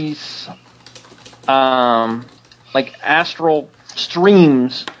these astral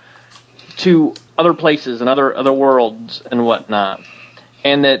streams to other places and other worlds and whatnot,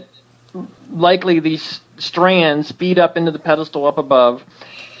 and that likely these strands feed up into the pedestal up above,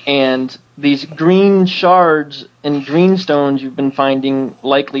 and these green shards and green stones you've been finding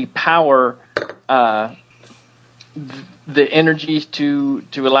likely power the energies to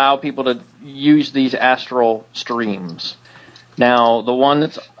allow people to use these astral streams. Now, the one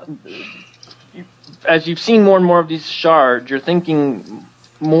that's, as you've seen more and more of these shards, you're thinking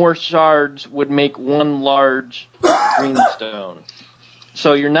more shards would make one large green stone.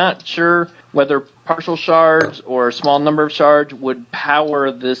 So you're not sure whether partial shards or a small number of shards would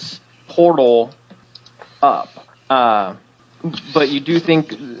power this portal up. But you do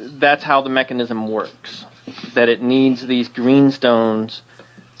think that's how the mechanism works, that it needs these green stones.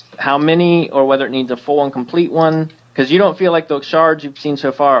 How many, or whether it needs a full and complete one, because you don't feel like those shards you've seen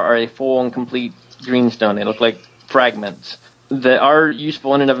so far are a full and complete green stone. They look like fragments that are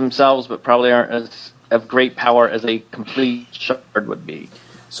useful in and of themselves, but probably aren't as of great power as a complete shard would be.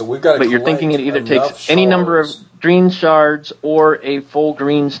 So we've got to. But you're thinking it either takes any number of green shards or a full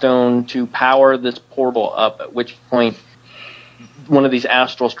green stone to power this portal up, at which point one of these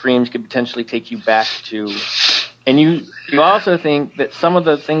astral streams could potentially take you back to. And you also think that some of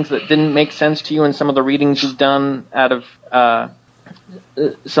the things that didn't make sense to you in some of the readings you've done out of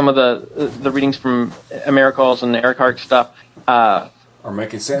some of the readings from Americals and Erichark stuff are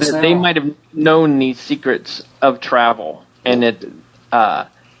making sense now? They might have known these secrets of travel, and it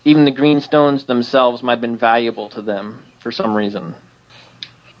even the green stones themselves might have been valuable to them for some reason.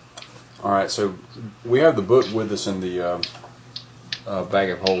 All right, so we have the book with us in the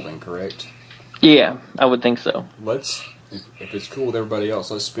bag of holding, correct? Yeah, I would think so. Let's, if it's cool with everybody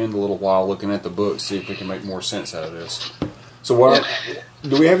else, let's spend a little while looking at the book, see if we can make more sense out of this. So,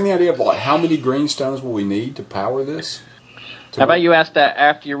 do we have any idea of how many green stones will we need to power this? How about you ask that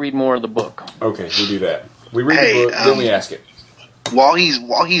after you read more of the book? Okay, we do that. We read the book, then we ask it. While he's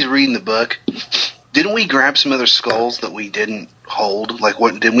reading the book, didn't we grab some other skulls that we didn't hold?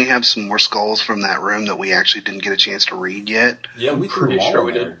 Didn't we have some more skulls from that room that we actually didn't get a chance to read yet? Yeah, we pretty sure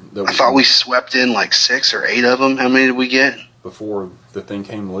we did. I thought we swept in 6 or 8 of them. How many did we get? Before the thing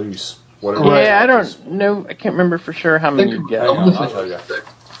came loose. I don't know. I can't remember for sure how many you get. I'll tell you.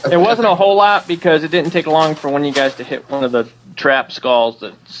 It wasn't a whole lot because it didn't take long for one of you guys to hit one of the trap skulls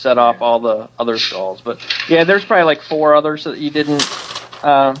that set off all the other skulls. But yeah, there's probably 4 others that you didn't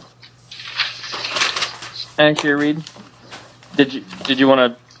actually read. Did you want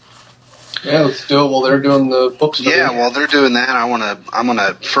to? Yeah, let's do it while they're doing the book study. Yeah, while they're doing that, I'm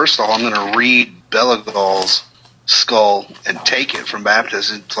gonna read Belagal's skull and take it from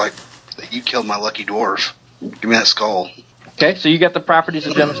Baptist. It's like, you killed my lucky dwarf. Give me that skull. Okay, so you got the properties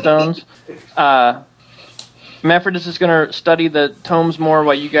of gemstones. Mephrodis is going to study the tomes more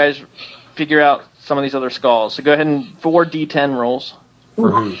while you guys figure out some of these other skulls. So go ahead and 4 D10 rolls. For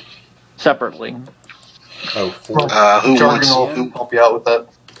who? Separately. Oh, 4. Who Jargon wants? will help you out with that.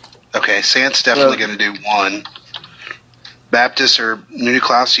 Okay, Sant's definitely going to do 1. Baptist or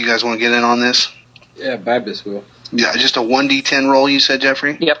Nuniklaus, you guys want to get in on this? Yeah, Baptist will. Yeah, just a 1D10 roll, you said,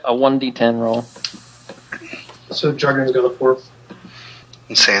 Jeffrey? Yep, a 1D10 roll. So Jargon's got a 4.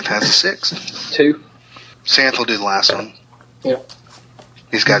 And Sant has a 6. 2. Sant will do the last one. Yeah.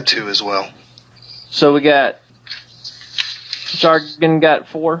 He's got 2 as well. So we got Jargon got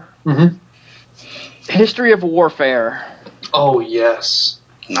 4. Mm-hmm. History of warfare. Oh, yes.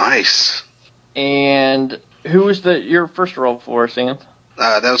 Nice. And who was your first roll for, Santh?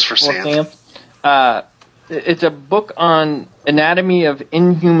 That was for Sant. It's a book on anatomy of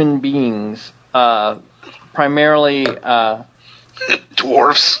inhuman beings, primarily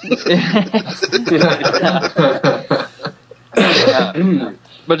dwarfs.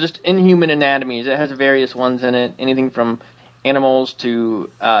 But just inhuman anatomies. It has various ones in it, anything from animals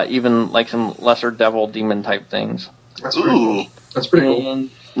to even some lesser devil demon type things. That's pretty cool. That's pretty cool. And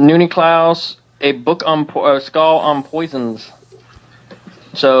Nuniklaus, a book on skull on poisons.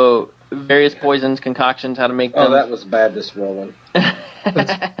 So various poisons, concoctions, how to make them. Oh, that was Baptist rolling.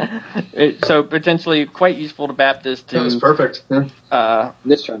 So potentially quite useful to Baptist That was to perfect. Yeah.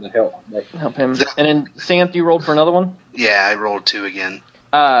 Just trying to help. help him. And then Santh, you rolled for another one? Yeah, I rolled 2 again.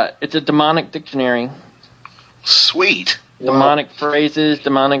 It's a demonic dictionary. Sweet. Demonic phrases,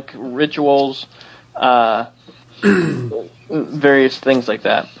 demonic rituals, various things like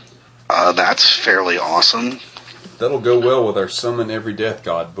that. That's fairly awesome. That'll go well with our Summon Every Death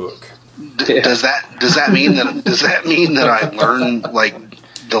God book. Does that mean that I learn like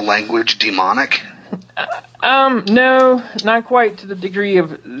the language demonic? No, not quite to the degree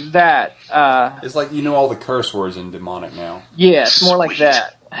of that. It's like you know all the curse words in demonic now. Yeah, it's more like Sweet.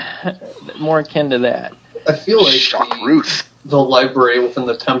 that. More akin to that. I feel like Shock Ruth. the library within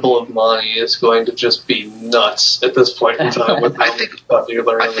the Temple of Mani is going to just be nuts at this point in time with I how think- much stuff you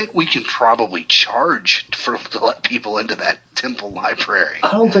learn. I think we can probably charge to let people into that temple library.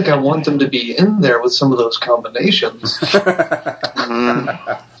 I don't think I want them to be in there with some of those combinations.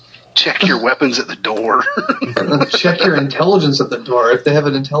 Check your weapons at the door. Check your intelligence at the door. If they have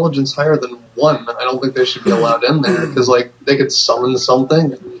an intelligence higher than 1, I don't think they should be allowed in there because, like, they could summon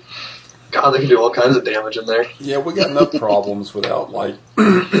something. God, they can do all kinds of damage in there. Yeah, we got enough problems without like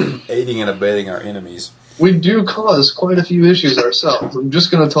aiding and abetting our enemies. We do cause quite a few issues ourselves. I'm just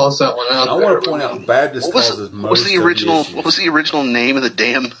going to toss that one out I there. want to point out Baptist causes What most was the of original? the issues. What was the original name of the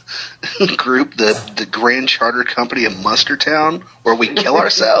damn group? The Grand Charter Company of Mustertown, where we kill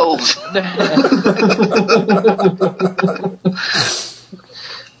ourselves.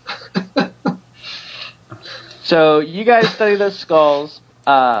 So you guys study those skulls.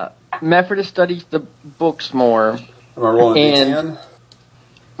 Mephrodis studies the books more. Am I rolling a And- D10?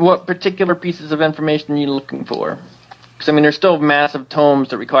 What particular pieces of information are you looking for? Because, I mean, there's still massive tomes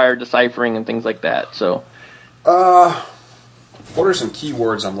that require deciphering and things like that, so... What are some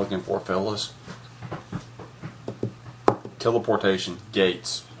keywords I'm looking for, fellas? Teleportation,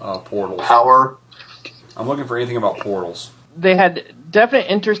 gates, portals. Power. I'm looking for anything about portals. They had definite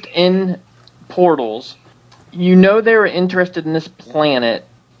interest in portals. You know they were interested in this planet,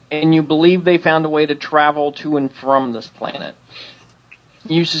 and you believe they found a way to travel to and from this planet.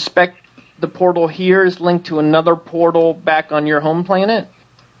 You suspect the portal here is linked to another portal back on your home planet.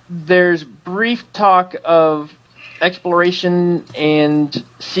 There's brief talk of exploration and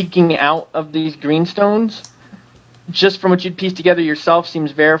seeking out of these greenstones. Just from what you'd piece together yourself,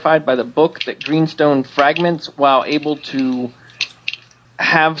 seems verified by the book that greenstone fragments, while able to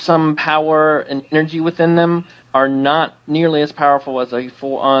have some power and energy within them, are not nearly as powerful as a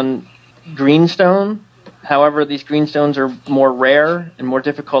full-on greenstone. However, these greenstones are more rare and more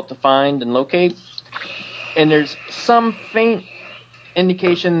difficult to find and locate. And there's some faint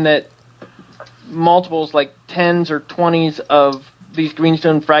indication that multiples, like 10s or 20s of these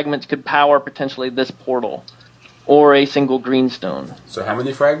greenstone fragments could power potentially this portal or a single greenstone. So how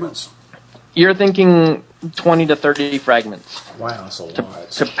many fragments? You're thinking 20 to 30 fragments Wow, that's a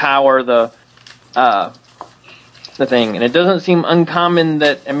lot. to power the thing. And it doesn't seem uncommon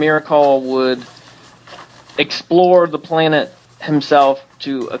that Amirakal would explore the planet himself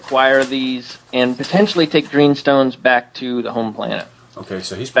to acquire these and potentially take greenstones back to the home planet. Okay,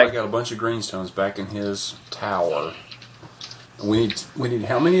 so he's probably got a bunch of greenstones back in his tower. We need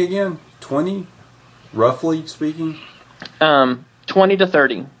how many again? 20, roughly speaking. 20 to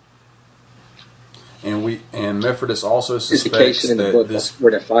 30. And Mephrodis also suspects Indication in the that book this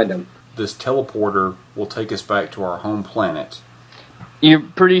where to find them. teleporter will take us back to our home planet. You're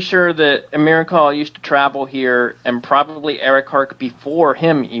pretty sure that Amirakal used to travel here, and probably Erikark before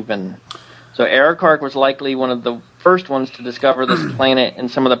him even. So Erikark was likely one of the first ones to discover this planet and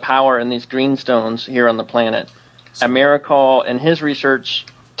some of the power in these greenstones here on the planet. Amirakal and his research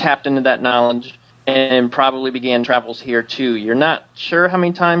tapped into that knowledge and probably began travels here too. You're not sure how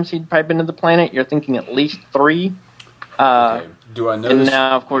many times he'd probably been to the planet. You're thinking at least 3. Okay. Do I And notice?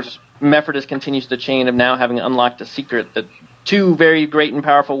 now, of course, Mephrodis continues the chain of now having unlocked a secret that 2 very great and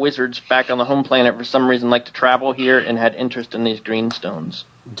powerful wizards back on the home planet for some reason like to travel here and had interest in these greenstones.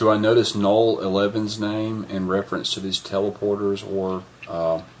 Do I notice Null 11's name in reference to these teleporters or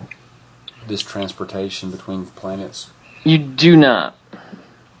this transportation between planets? You do not.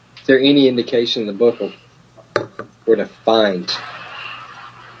 Is there any indication in the book of where to find?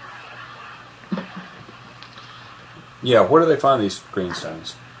 Yeah, where do they find these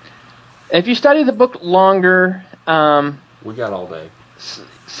greenstones? If you study the book longer, We got all day.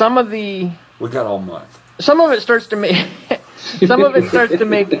 some of the We got all month. some of it starts to make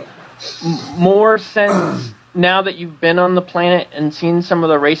more sense now that you've been on the planet and seen some of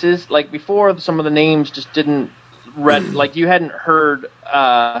the races. Like before, some of the names just didn't like you hadn't heard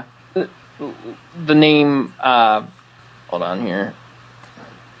the name. Hold on here.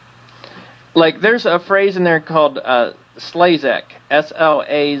 Like, there's a phrase in there called Slazek,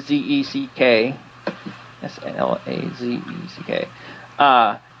 Slazeck, Slazeck,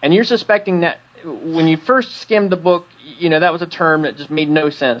 and you're suspecting that when you first skimmed the book, that was a term that just made no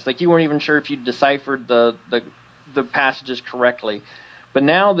sense. Like, you weren't even sure if you deciphered the passages correctly. But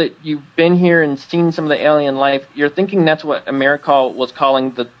now that you've been here and seen some of the alien life, you're thinking that's what Americall was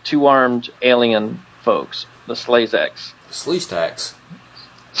calling the two-armed alien folks, the Slazeks. Sleestacks.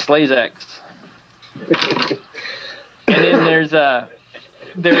 Slazeks. And then there's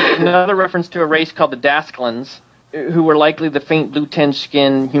another reference to a race called the Dasklins, who were likely the faint blue tinge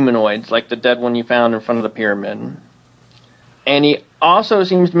skin humanoids, like the dead one you found in front of the pyramid. And he also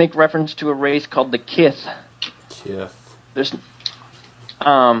seems to make reference to a race called the Kith. There's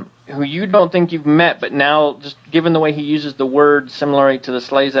who you don't think you've met, but now, just given the way he uses the word similarly to the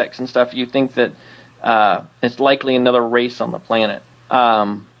Slazeks and stuff, you think that it's likely another race on the planet.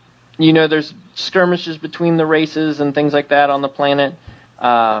 There's skirmishes between the races and things like that on the planet.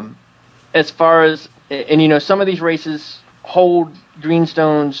 As far as, and some of these races hold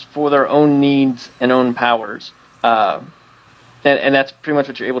greenstones for their own needs and own powers. And that's pretty much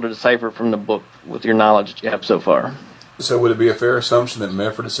what you're able to decipher from the book with your knowledge that you have so far. So would it be a fair assumption that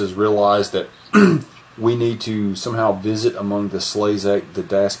Mephrodis has realized that we need to somehow visit among the Slazek, the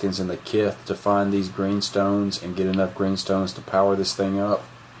Daskins, and the Kith to find these greenstones and get enough greenstones to power this thing up?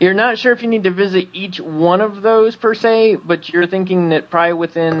 You're not sure if you need to visit each one of those per se, but you're thinking that probably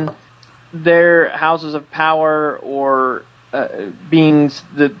within their houses of power or beings,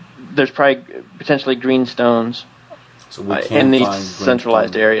 that there's probably potentially greenstones. So we can in these find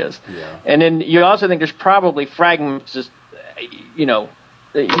centralized areas. Yeah. And then you also think there's probably fragments, just,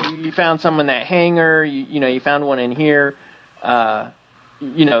 you found some in that hangar, you found one in here.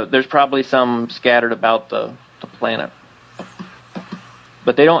 There's probably some scattered about the planet.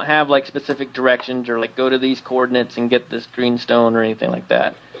 But they don't have, like, specific directions or, like, go to these coordinates and get this green stone or anything like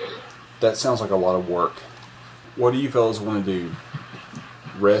that. That sounds like a lot of work. What do you fellas want to do?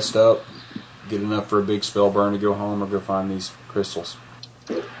 Rest up? Get enough for a big spell burn to go home, or go find these crystals?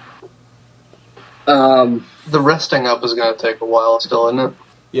 The resting up is going to take a while still, isn't it?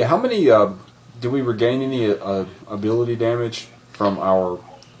 Yeah, how many, do we regain any ability damage from our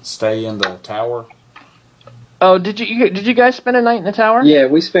stay in the tower? Oh, did you guys spend a night in the tower? Yeah,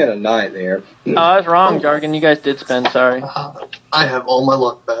 we spent a night there. Oh, I was wrong, Jargon. You guys did spend, sorry. I have all my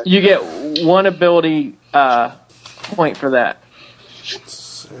luck back. You get one ability point for that.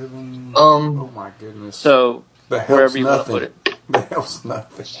 7. Oh my goodness. So, that wherever you nothing. want to put it. That helps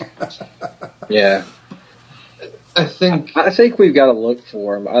nothing. Yeah. I think we've got to look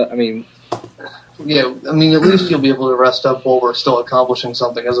for them. I mean, at least you'll be able to rest up while we're still accomplishing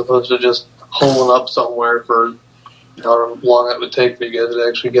something, as opposed to just holing up somewhere for however long it would take for you guys to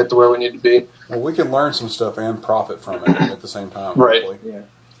actually get to where we need to be. Well, we can learn some stuff and profit from it at the same time. Right. Hopefully. yeah.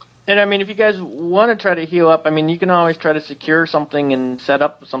 And if you guys want to try to heal up, you can always try to secure something and set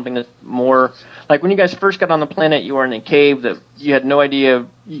up something that's more, like when you guys first got on the planet, you were in a cave that you had no idea,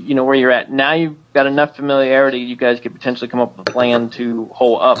 where you're at. Now you've got enough familiarity, you guys could potentially come up with a plan to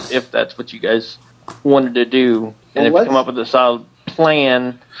hole up if that's what you guys wanted to do. And if you come up with a solid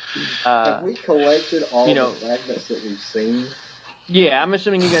plan, have we collected all the fragments that we've seen? Yeah, I'm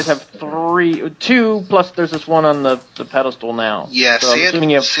assuming you guys have 2, plus there's this one on the pedestal now. Yeah, so I'm assuming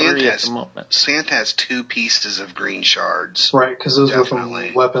you have 3 at the moment. Santa has 2 pieces of green shards. Right, because those were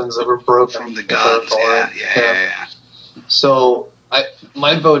from weapons that were broken. From the guns, yeah. So,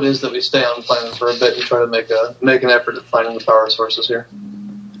 my vote is that we stay on planet for a bit and try to make an effort at finding the power sources here.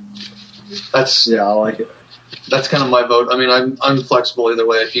 I like it. That's kind of my vote. I'm flexible either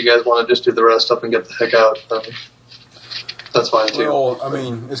way. If you guys want to just do the rest up and get the heck out, that's fine too. Well,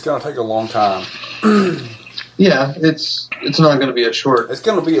 it's going to take a long time. Yeah, it's not going to be a short. It's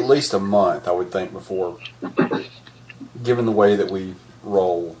going to be at least a month, I would think, before, given the way that we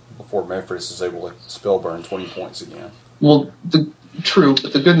roll, before Mephrodis is able to spell burn 20 points again. Well, true,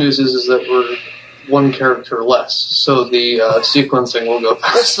 but the good news is that we're one character less, so the sequencing will go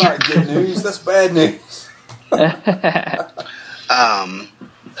faster. That's not good news. That's bad news.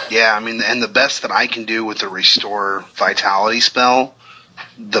 Yeah, and the best that I can do with the Restore Vitality spell,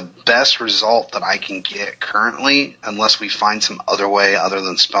 the best result that I can get currently, unless we find some other way other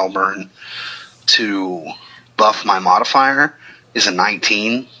than Spellburn to buff my modifier, is a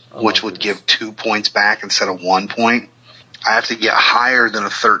 19, which would give 2 points back instead of 1 point. I have to get higher than a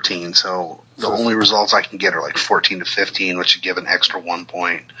 13, so the only results I can get are like 14 to 15, which would give an extra 1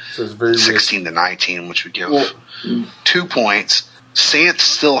 point. So it's very 16 to 19, which would give 2 points. Santh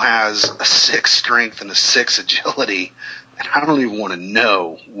still has a 6 strength and a 6 agility, and I don't even want to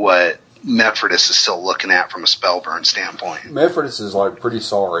know what Mephrodis is still looking at from a spell burn standpoint. Mephrodis is like pretty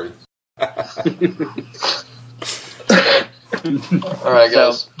sorry. All right,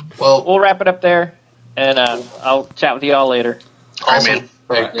 guys. Well, We'll wrap it up there, and I'll chat with you all later. All right, man.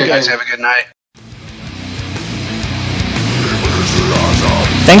 Hey, You guys have a good night.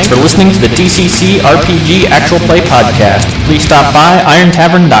 Thanks for listening to the DCC RPG Actual Play Podcast. Please stop by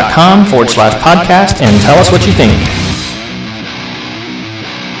irontavern.com/podcast and tell us what you think.